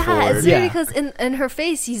yeah, straightforward. it's Yeah. weird because in her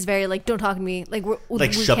face, he's very like, "Don't talk to me." Like,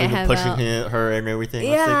 Like we shoving can't and hang pushing out. her and everything. It's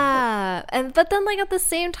like, Yeah, and but then like at the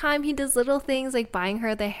same time, he does little things like buying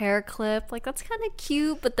her the hair clip. Like that's kind of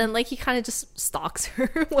cute, but then like he kind of just stalks her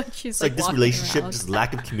when she's it's like this walking relationship, around. just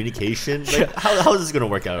lack of communication. Like, how is this gonna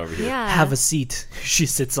work out over here? Yeah, Have a seat. She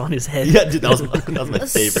sits on his head. Yeah, dude, that was my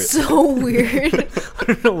favorite. So weird. I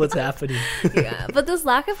don't know what's happening. Yeah, but this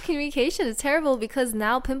lack of communication is terrible because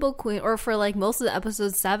now Pimple Queen, or for like most of the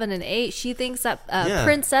episodes 7 and 8, she thinks that Yeah.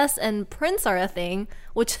 Princess and Prince are a thing,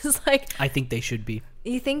 which is like, I think they should be.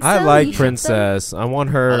 you think so? I You like ship them? Princess. I want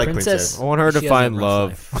her. I like Princess. Princess. I want her to She has a find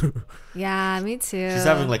rough love. life. Yeah, me too. She's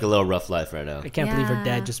having like a little rough life right now. I can't believe her Yeah.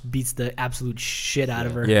 dad just beats the absolute shit out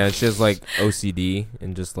of her. Yeah, she has like OCD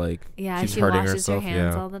and just like Yeah, keeps she hurting washes herself. her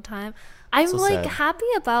hands Yeah. all the time. I'm So like sad. happy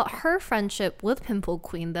about her friendship with Pimple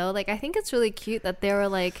Queen though. Like I think it's really cute that they were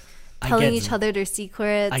like I telling get- each other their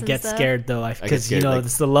secrets. I and get stuff. scared though, because you scared, know like-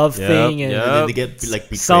 it's the love Yep, thing, and yep. And then they get like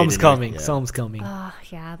betrayed something's and coming. yeah. Something's coming. Oh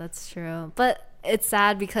yeah, that's true. But it's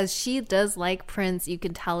sad because she does like Prince. You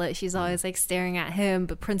can tell it. She's always like staring at him,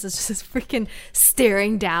 but Prince is just freaking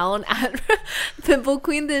staring down at Pimple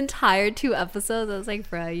Queen the entire 2 episodes. I was like,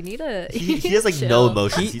 bro, you need to. He has like no chill."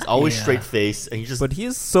 emotions. He's always Yeah. straight face, and he just But he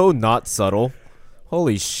is so not subtle.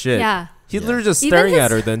 Holy shit. Yeah. He's literally just Even staring his- at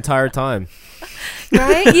her the entire time.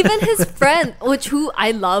 Right? Even his friend, who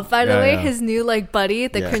I love, by the Yeah, way, yeah. his new like buddy,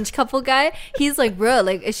 the Yeah. cringe couple guy. He's like, bro,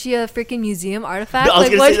 like, is she a freaking museum artifact? I was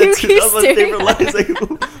Like, gonna what say do you that too. keep That was my staring favorite line. at? It's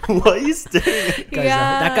like, why are you staring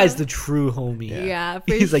at? That guy's the true homie. Yeah,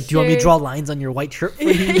 for He's like, do you want me to sure. draw lines on your white shirt for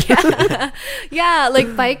you? Yeah, like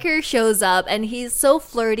Biker shows up and he's so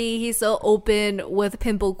flirty. He's so open with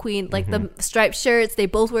Pimple Queen, like the striped shirts. They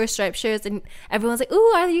both wear striped shirts, and everyone's like,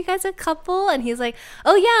 "Ooh, are you guys a couple?" And he's like,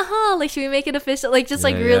 "Oh yeah, huh? Like, should we make it official?" Like, just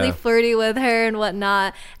like Yeah, really yeah. flirty with her and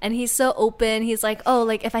whatnot. And he's so open. He's like, "Oh,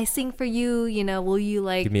 like if I sing for you, you know, will you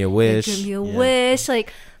like Give me a wish." Give me a Yeah. wish."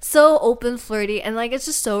 Like, so open, flirty, and like it's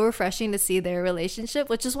just so refreshing to see their relationship.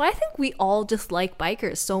 Which is why I think we all just like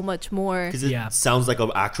Bikers so much more. Because it Yeah. sounds like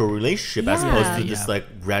an actual relationship as Yeah. opposed to just Yeah. like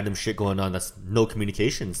random shit going on. That's no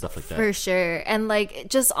communication and stuff like that. For sure. And like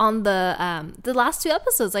just on the last 2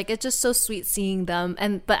 episodes, like it's just so sweet seeing them.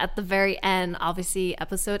 And but at the very end, obviously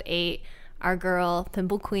episode 8, our girl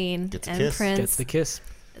Pimple Queen Gets a and kiss. Prince Gets the kiss.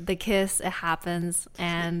 the kiss, it happens,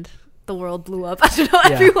 and the world blew up. I don't know. Yeah.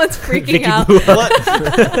 Everyone's freaking Vicky out. blew up.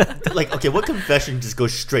 What? Like, okay, what confession just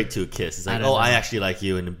goes straight to a kiss? It's I like, don't oh, know. I actually like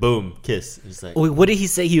you, and then boom, kiss. It's like, Wait, what did he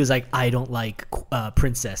say? He was like, I don't like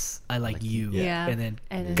princess. I like you. Yeah. And then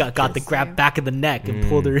And then got the kissed grab her. back of the neck and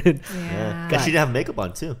pulled her in. Yeah. and she didn't have makeup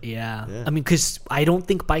on too. Yeah. Yeah. I mean, because I don't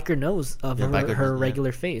think Biker knows of Yeah, Biker her doesn't, yeah.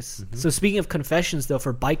 regular face. So speaking of confessions, though,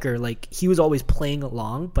 for Biker, like, he was always playing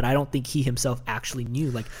along, but I don't think he himself actually knew.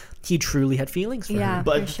 Like, he truly had feelings for Yeah. her.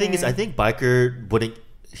 But For the thing is, sure. I think Biker wouldn't.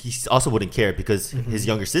 He also wouldn't care because his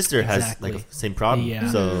younger sister has Exactly. like the same problem. Yeah.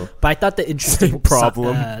 So But I thought the interesting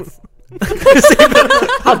problem.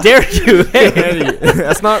 how dare you? Hey. Eddie,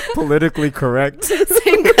 that's not politically correct.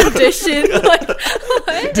 Same condition. Like,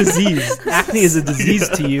 what? Disease. Acne is a disease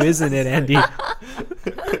to you, isn't it, Andy?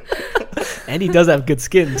 Andy does have good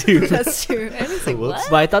skin too. That's true. And it's like, Whoops. what?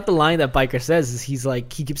 But I thought the line that Biker says is he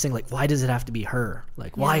keeps saying like, why does it have to be her?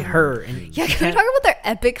 Like, why Yeah. her? And Yeah, you can we can't- talk about their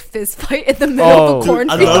epic fist fight in the middle Oh, of a dude,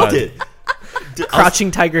 I cornfield? loved it. Dude, I was-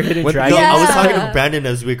 Crouching Tiger, Hidden When- Dragon. No, I was Yeah. talking to Brandon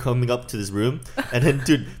as we were coming up to this room, and then,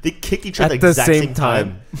 dude, they kicked each other At the exact same same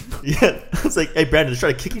time. Yeah, I was like, "Hey, Brandon, let's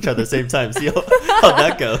try to kick each other at the same time. See how'd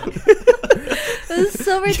that go?" It was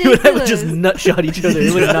so You and I would ridiculous. just nut shot each other.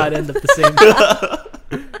 It would not end up the same.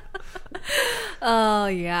 Oh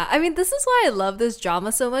yeah, I mean, this is why I love this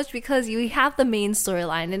drama so much, because you have the main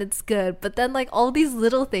storyline and it's good, but then like all these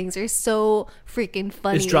little things are so freaking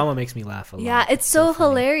funny. This drama makes me laugh a lot. Yeah, it's so funny.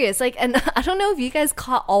 hilarious. Like, and I don't know if you guys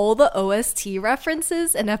caught all the OST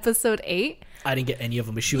references in episode 8. I didn't get any of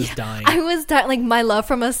them, but she was dying. I was dying, like My Love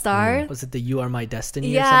from a Star. Was it the "You Are My Destiny"?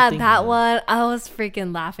 or Yeah, something? that one. I was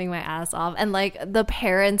freaking laughing my ass off. And like the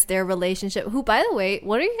parents, their relationship. Who, by the way,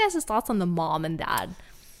 what are you guys' thoughts on the mom and dad?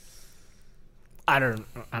 I don't.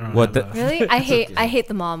 What have the- a- Really, I hate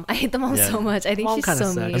the mom. I hate the mom Yeah. so much. I think Mom she's kinda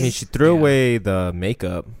so sucks. mean. I mean, she threw Yeah. away the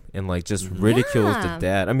makeup and like just ridicules Yeah. the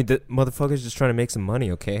dad. I mean, the motherfucker's just trying to make some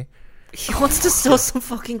money, okay? He wants to sell some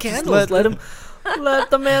fucking candles. let- Let him. Let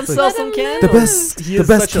the man sell Let some him candles. live. He the is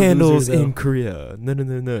best such a loser, candles though. in Korea. No.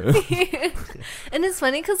 And it's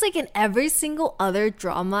funny because like in every single other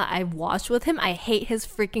drama I've watched with him, I hate his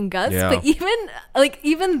freaking guts. Yeah. But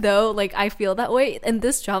even though like I feel that way in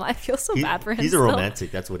this drama, I feel so bad for him. He's a still.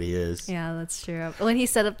 romantic. That's what he is. Yeah, that's true. When he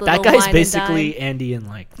set up the That little guy's wine basically and Andy in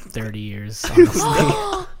like 30 years. Honestly.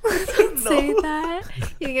 dine. Don't say that.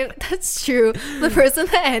 That's true. The person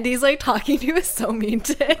that Andy's like talking to is so mean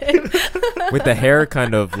to him. With the hair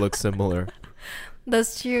kind of looks similar.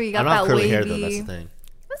 That's true. You I got don't have that curly wavy. hair though. That's the thing.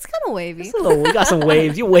 That's kind of wavy. We got some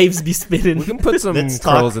waves. You waves be spinning. We can put some Let's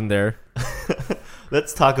talk- curls in there.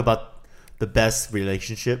 Let's talk about the best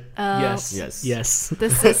relationship. Yes. Yes. Yes. The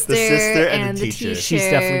sister, and the the teacher. teacher. She's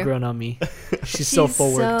definitely grown on me. She's so She's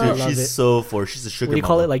forward. so- I Dude, love she's it. so for. She's a sugar. What do you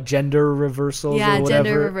call mama. it? Like gender reversals Yeah, or whatever.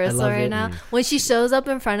 gender I reversal love right it. now. When she shows up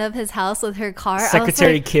in front of his house with her car,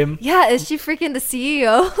 Secretary I was like, Kim. yeah, is she freaking the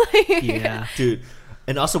CEO? Like, Yeah. dude?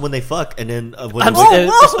 And also when they fuck, and then when I'm, they-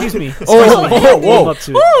 excuse me. Oh, Excuse me. whoa, Warm whoa. up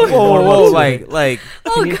to it. Warm up to it. like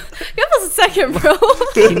Oh, Can you- God. Give us a second, bro.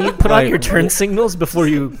 Can you put on Like- your turn signals before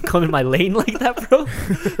you come in my lane like that, bro?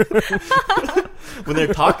 when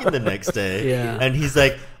they're talking the next day, Yeah. and he's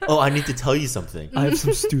like, "Oh, I need to tell you something. I have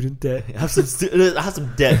some student debt. I have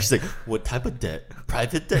some debt." She's like, "What type of debt?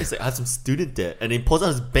 Private debt?" He's like, "I have some student debt," and he pulls out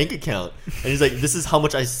his bank account, and he's like, "This is how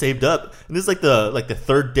much I saved up." And this is like the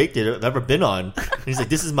third date that I've ever been on. And he's like,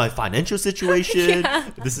 "This is my financial situation.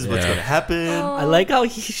 This is what's Yeah. gonna happen." I like how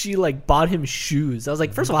she like bought him shoes. I was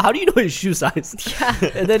like, first of all, how do you know his shoe size? Yeah.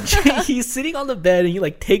 And then he's sitting on the bed and he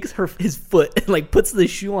like takes his foot and like puts the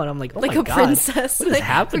shoe on. I'm like, oh Like my a god, princess. what is like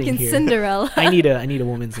happening freaking here? Cinderella. I need a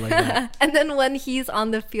woman's like that. And then when he's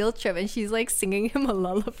on the field trip and she's like singing him a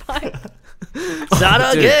lullaby.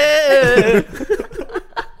 Not Dude. again.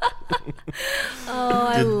 Oh,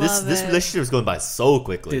 I Dude, love this it. relationship is going by so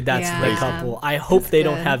quickly. Dude, that's Yeah. the couple. I hope That's they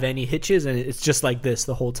don't good. have any hitches and it's just like this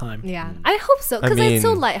the whole time. Yeah, I hope so I because it's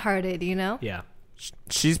so mean- lighthearted, you know. Yeah.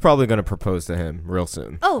 she's probably gonna propose to him real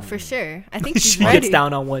soon. Oh, for sure. I think she's She ready. gets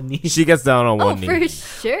down on one knee. She gets down on Oh, one for knee.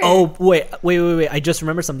 sure. Oh wait! I just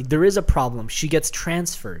remembered something. There is a problem. She gets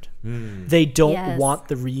transferred. They don't Yes. want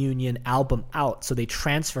the reunion album out, so they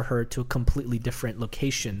transfer her to a completely different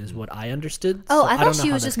location. Is what I understood. Oh, So I don't thought know she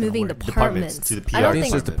how was that's just gonna moving work. Departments, departments. to the I PR don't I think think.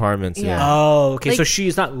 it's just departments. Yeah. Yeah. Oh, okay. Like- so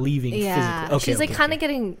she's not leaving Yeah, physically. Okay, she's like okay, kind of okay.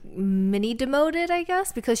 getting mini demoted, I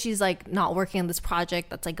guess, because she's like not working on this project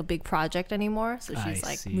that's like a big project anymore. So she's I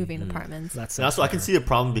like see. moving apartments. That's And also, I can see the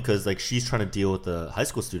problem because like she's trying to deal with the high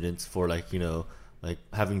school students for like like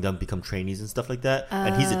having them become trainees and stuff like that.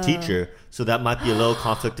 And he's a teacher, so that might be a little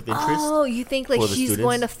conflict of interest. Oh, you think like for the she's students?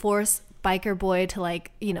 going to force biker boy to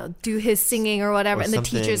like, do his singing or whatever, Or and the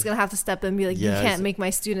something. teacher's gonna have to step in and be like, Yes. you can't make my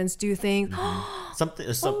students do things. something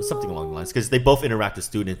along the lines, because they both interact with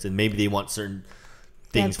students, and maybe they want certain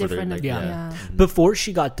They have things for their different- like, yeah. Before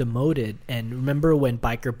she got demoted, and remember when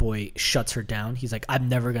Biker Boy shuts her down, he's like, I'm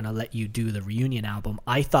never going to let you do the reunion album.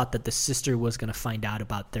 I thought that the sister was going to find out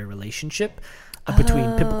about their relationship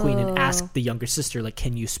between Pimple Queen and ask the younger sister, like,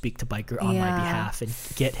 can you speak to Biker on my Yeah. behalf and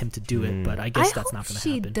get him to do it? But I guess that's hope not going to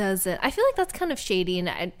she happen. doesn't. I feel like that's kind of shady,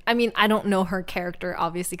 and I mean, I don't know her character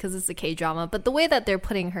obviously because it's a K drama, but the way that they're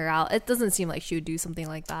putting her out, it doesn't seem like she would do something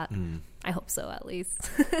like that. I hope so, at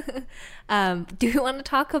least. Do we want to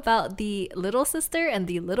talk about the little sister and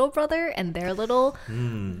the little brother and their little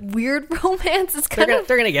weird romance? It's They're kind of.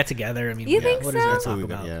 gonna get together. I mean, You think what is there to so? talk we're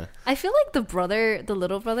about? gonna, yeah. I feel like the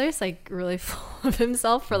little brother is like really full of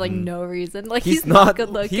himself for like no reason. Like He's he's not not good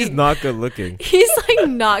looking. He's not good looking. He's like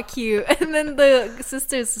not cute, and then the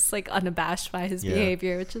sister's just like unabashed by his Yeah.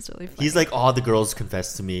 behavior, which is really funny. He's like, all the girls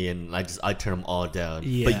confess to me, and I turn them all down.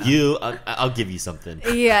 Yeah. But you, I'll give you something.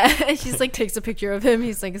 yeah, and she's like takes a picture of him.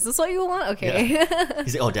 He's like, "Is this what you want?" Okay,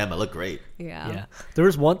 He's like, oh damn, I look great. Yeah. There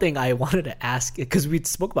was one thing I wanted to ask because we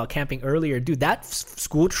spoke about camping earlier. Dude, that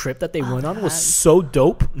school trip that they went on was God. so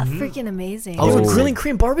dope. freaking amazing. They were Oh. grilling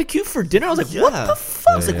Korean barbecue for dinner. I was like, what Yeah. the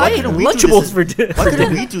fuck? I was like, Yeah. why Why eating couldn't we do Lunchables this for dinner? Why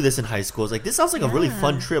couldn't we do this in high school? It's like, this sounds like a really Yeah.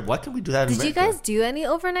 fun trip. Why can't we do that in Did you America? guys do any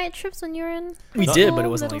overnight trips when you were in? We high did, school, but it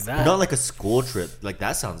wasn't middle like school? that. Not like a school trip. Like,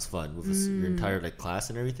 that sounds fun with your entire like class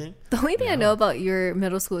and everything. The only thing I know about your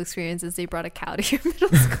middle school experience is they brought a cow to your middle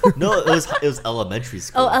school. No, it was elementary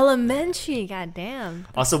school. Oh, elementary. God damn.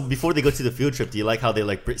 Also, before they go to the field trip, do you like how they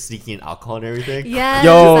like sneaking in alcohol and everything? Yeah.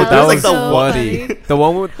 Yo, that was like the so funny. funny. The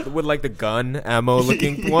one with like the gun ammo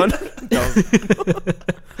looking one.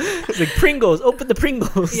 It's like Pringles, open the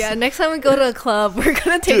Pringles. Yeah, next time we go to a club, we're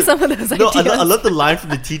gonna take Dude, some of those No, ideas. I love the line from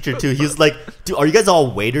the teacher too. He was like, "Dude, are you guys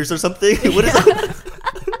all waiters or something?" What is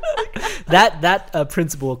that? That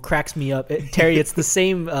principal cracks me up. Terry, it's the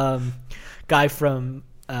same guy from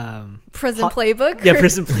Prison Hot- Playbook. yeah,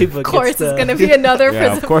 Prison Playbook. Of course, it's it's gonna be another Yeah,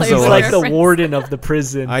 of Prison course it Playbook. He's was. like the reference. warden of the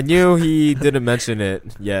prison. I knew he didn't mention it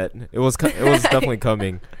yet. It was definitely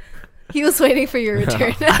coming. He was waiting for your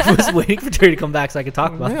return. I was waiting for Terry to come back so I could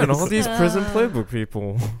talk about Man, this. all these prison playbook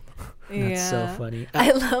people. That's so Yeah. funny.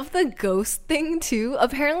 I love the ghost thing too.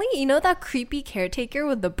 Apparently, you know that creepy caretaker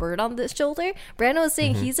with the bird on the shoulder? Brandon was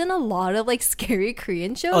saying he's in a lot of like scary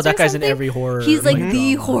Korean shows. Oh, that or guy's in something. every horror. He's like like,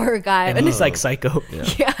 the drama. horror guy. And And he's like psycho.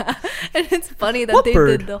 yeah. And it's funny that What they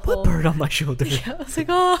bird? did the whole What bird on my shoulder? I was like,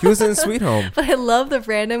 oh. He was in Sweet Home. But I love the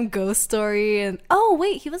random ghost story and oh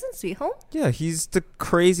wait, he was in Sweet Home? Yeah, he's the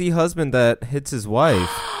crazy husband that hits his wife.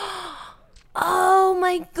 Oh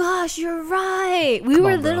my gosh, you're right. We Come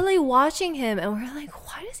were on, bro. literally watching him and we're like,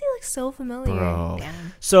 why does he look so familiar? Bro.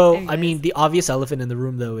 Damn. So, There he I mean, is. the obvious elephant in the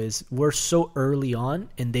room, though, is we're so early on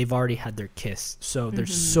and they've already had their kiss. So there's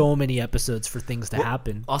Mm-hmm. so many episodes for things to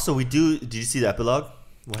happen. Also, did you see the epilogue?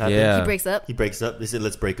 What happened? Yeah. He breaks up. He breaks up. They said,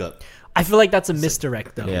 "Let's break up." I feel like that's a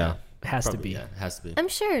misdirect, though. Yeah. It has to Probably, be. Yeah, it has to be. I'm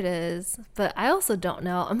sure it is, but I also don't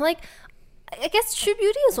know. I'm like, I guess True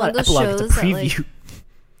Beauty is one of Not those epilogue, shows it's a that like. preview.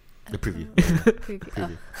 The preview.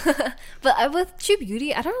 Preview. Oh. But with True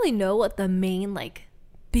Beauty, I don't really know what the main like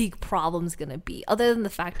big problem's gonna be, other than the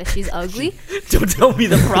fact that she's ugly. Don't tell me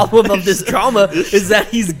the problem of this drama is that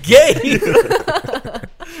he's gay.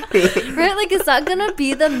 Right? Like, is that gonna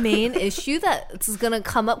be the main issue that's gonna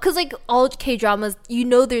come up? Because, like, all K dramas, you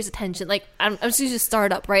know, there's a tension. Like, I'm just using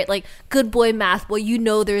Startup, right? Like, Good Boy Math, well, you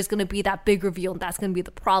know, there's gonna be that big reveal, and that's gonna be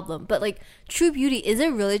the problem. But, like, True Beauty, is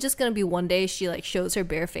it really just gonna be one day she, like, shows her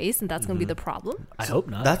bare face, and that's gonna be the problem? I hope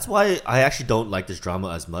not. That's why I actually don't like this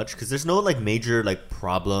drama as much, because there's no like major like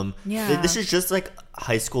problem. Yeah. Like, this is just like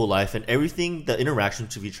high school life, and everything. The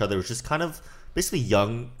interactions with each other was just kind of basically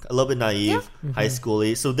young, a little bit naive, high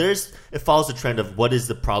schooly. So it follows the trend of what is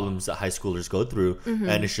the problems that high schoolers go through,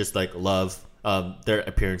 and it's just like love, their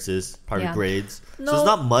appearances, party Yeah. grades. So No. there's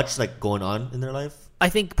not much like going on in their life. I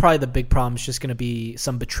think probably the big problem is just going to be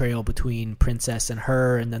some betrayal between Princess and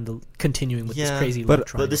her, and then the continuing with this crazy love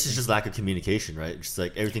triangle. But this is just lack of communication, right? Just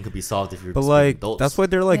like everything could be solved if you're But just like adults. that's why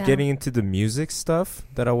they're like Yeah. getting into the music stuff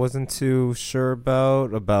that I wasn't too sure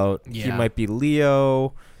about he Yeah. might be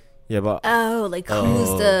Leo. Yeah, but Oh, like, who's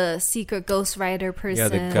the secret ghostwriter person?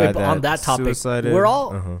 yeah, the guy Wait, but on that topic, suicided. we're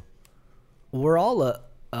all Uh-huh. we're all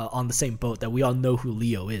on the same boat that we all know who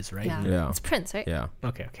Leo is, right? Yeah. Yeah. It's Prince, right? Yeah.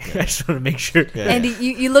 Okay. I just want to make sure. Yeah. And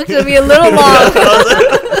you looked at me a little long.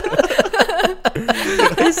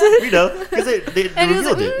 is it? We know because they And he was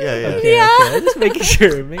revealed like, it. Yeah, yeah. Okay, Yeah. okay. Just making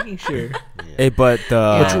sure. Making sure. Hey, but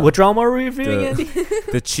What drama are we reviewing, Andy?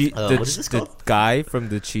 What is this the called? guy from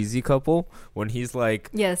the cheesy couple when he's like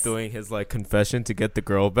Yes. doing his like confession to get the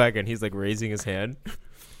girl back and he's like raising his hand.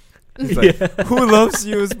 He's like, who loves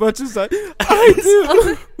you as much as I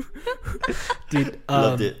do? Dude,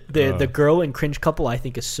 Loved it. the girl in Cringe Couple I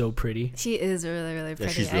think is so pretty. She is really, really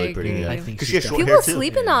pretty. she's I really agree. pretty. Yeah. I think 'Cause she's she has short definitely- hair People too.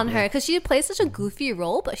 sleeping on her because she plays such a goofy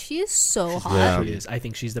role, but she is so hot. Yeah. She is. I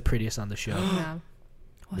think she's the prettiest on the show. Yeah.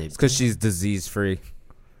 Maybe. It's because she's disease free,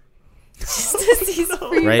 She's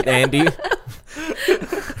disease-free. right, Andy?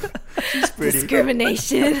 She's pretty.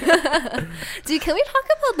 Discrimination. Dude, can we talk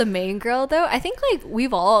about the main girl though? I think like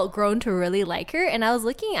we've all grown to really like her, and I was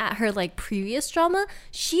looking at her like previous drama.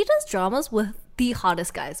 She does dramas with the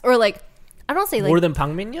hottest guys, or like I don't say like More than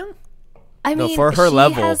Pang Min Young? I No, mean for her she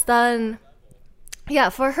level. has done. Yeah,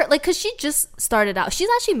 for her, like, because she just started out. She's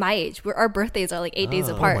actually my age. Our birthdays are like 8 days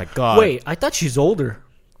apart. Oh my god! Wait, I thought she's older.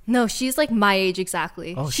 No, she's like my age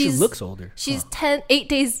exactly. Oh, she's, she looks older. She's 8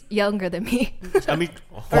 days younger than me. I mean,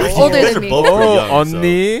 older you guys than are me. both pretty Oh, young. so-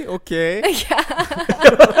 Onni, okay.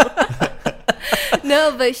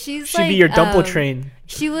 No, but she's She'd like be your Dumple train.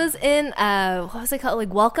 She was in what was it called?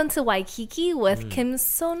 Like Welcome to Waikiki with Mm. Kim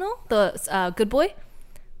Sono, the good boy.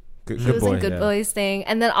 Good, She good was boy. in Good yeah. Boys thing,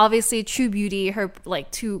 and then obviously True Beauty, her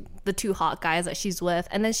like the two hot guys that she's with,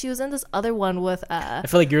 and then she was in this other one with I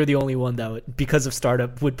feel like you're the only one that would, because of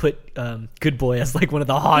Startup, would put Good Boy as like one of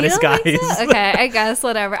the hottest You don't guys. think so? Okay, I guess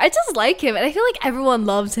whatever. I just like him, and I feel like everyone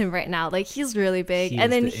loves him right now. Like he's really big, He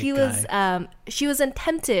and is then the he it was she was in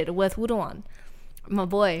Tempted with Woodoan, my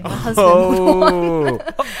boy, my husband.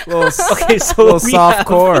 Woodoan. Oh, little, Okay, so little we soft have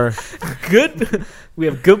core. good. We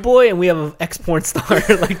have Good Boy and we have an ex-porn star.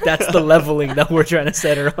 Like that's the leveling that we're trying to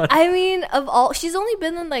set her on. I mean, of all, she's only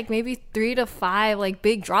been in like maybe 3 to 5 like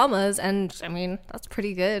big dramas, and I mean that's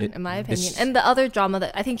pretty good in my opinion. And the other drama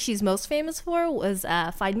that I think she's most famous for was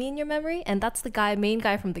 "Find Me in Your Memory," and that's the main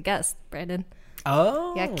guy from The Guest, Brandon.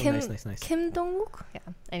 Oh, Yeah, Kim, nice. Kim Dong-wook. Yeah.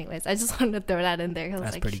 Anyways, I just wanted to throw that in there because I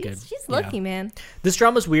was That's like, pretty she's, good. she's Yeah. lucky, man. This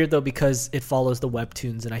drama's weird though because it follows the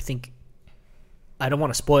webtoons, and I think I don't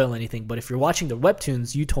want to spoil anything, but if you're watching the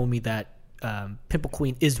webtoons, you told me that Pimple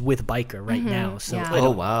Queen is with Biker right now. So yeah. I don't-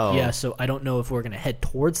 Oh, wow. Yeah, so I don't know if we're gonna head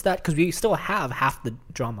towards that because we still have half the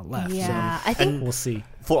drama left. Yeah, so I think we'll see.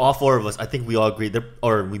 For all 4 of us, I think we all agree.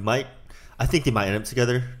 I think they might end up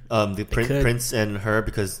together. The could. Prince and her,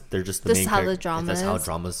 because they're just the This main is how the character- drama That's how is.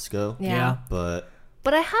 dramas go. yeah. But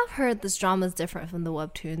But I have heard this drama is different from the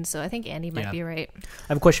webtoon, so I think Andy might Yeah. be right. I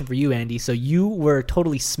have a question for you, Andy. So you were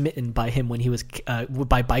totally smitten by him when he was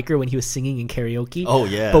by Biker when he was singing in karaoke. Oh,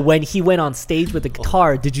 yeah. But when he went on stage with the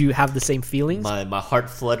guitar, did you have the same feelings? my heart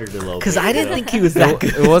fluttered a little. Because bit, I didn't you know? think he was that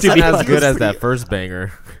good. It wasn't to be as honest. good as that first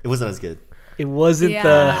banger. It wasn't as good. It wasn't Yeah.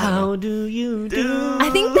 the "How do you do."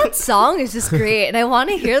 I think that song is just great, and I want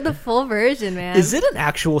to hear the full version, man. Is it an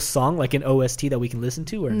actual song, like an OST that we can listen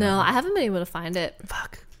to, or No, no? I haven't been able to find it.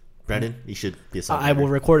 Fuck. Brandon, you should be a songwriter. I will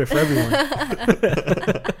record it for everyone.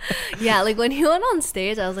 Yeah, like when he went on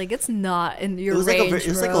stage, I was like, it's not in your It was range, like it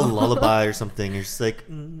was like a bro. lullaby or something. You're just like,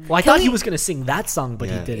 Well, I thought he was gonna sing that song, but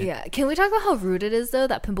Yeah. he didn't. Yeah, can we talk about how rude it is though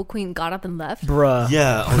that Pimple Queen got up and left? Bruh.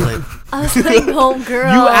 yeah. I was like, I was like, home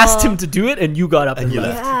girl. You asked him to do it, and you got up and, And you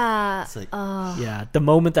left. left. Yeah. It's like- Yeah, the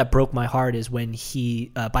moment that broke my heart is when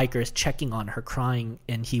he Biker is checking on her crying,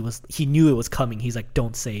 and he knew it was coming. He's like,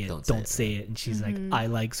 "Don't say it, don't say it," and she's like, "I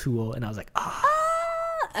like Suo," and I was like, "Ah,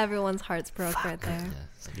 Everyone's hearts broke right there.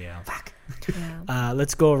 yeah." Yeah.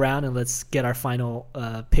 Let's go around and let's get our final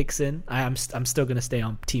picks in. I'm still gonna stay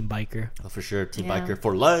on Team Biker. oh, for sure, Team Yeah. Biker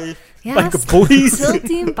for life. Yeah, Biker boys. still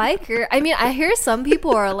Team Biker. I mean, I hear some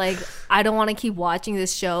people are like, I don't want to keep watching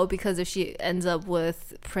this show because if she ends up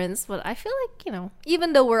with Prince, but I feel like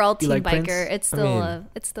even though we're all Team like Biker, Prince? it's I still mean,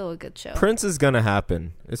 it's still a good show. Prince is gonna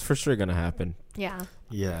happen. It's for sure gonna happen. Yeah,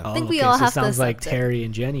 Yeah. Oh, think we okay, all so it have to sounds like accept it. Terry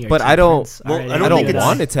and Jenny. Are But Team I don't- Prince. well, All right, I I don't don't think it's-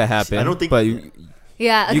 want it to happen. I don't think- But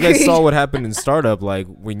yeah. you guys agreed. saw what happened in Startup. Like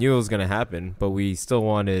we knew it was gonna happen, but we still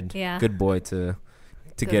wanted Yeah. Good Boy to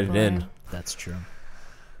Good get boy. it in. That's true.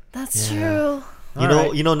 That's Yeah.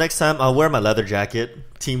 true. You know, next time I'll wear my leather jacket.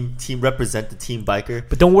 Team represent the Team Biker.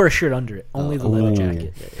 But don't wear a shirt under it. Only the leather Ooh.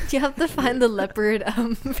 jacket. You have to find the leopard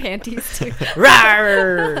panties too.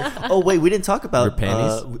 Rawr! Oh wait, we didn't talk about Your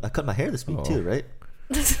panties? I cut my hair this week Oh. too, right?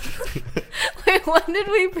 Wait, when did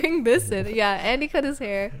we bring this in? Yeah, Andy cut his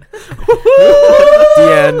hair.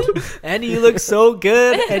 The end. And you look so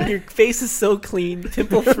good, and your face is so clean,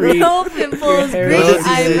 pimple free. No pimples, hair great is-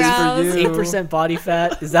 eyebrows. for you. 8% body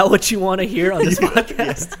fat. Is that what you want to hear on this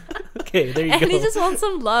podcast? Okay, there you And go. he just wants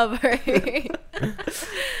some love, right?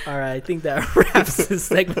 All right, I think that wraps this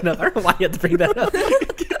segment up. I don't know why you had to bring that up.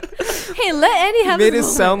 Hey, let Annie have made his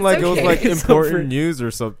it sound like moments, it was okay? like It's important over. news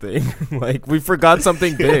or something. Like we forgot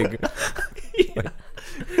something big.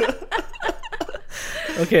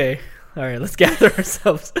 Okay. All right, let's gather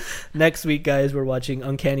ourselves. Next week, guys, we're watching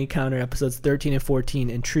Uncanny Counter episodes 13 and 14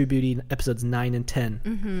 and True Beauty episodes 9 and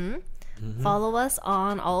 10. Follow us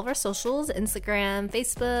on all of our socials: Instagram,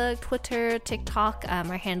 Facebook, Twitter, TikTok.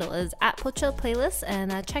 Our handle is @PochoPlaylist,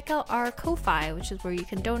 and check out our Ko-Fi, which is where you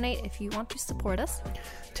can donate if you want to support us.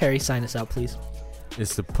 Terry, sign us out, please.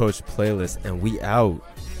 It's the Poach Playlist, and we out.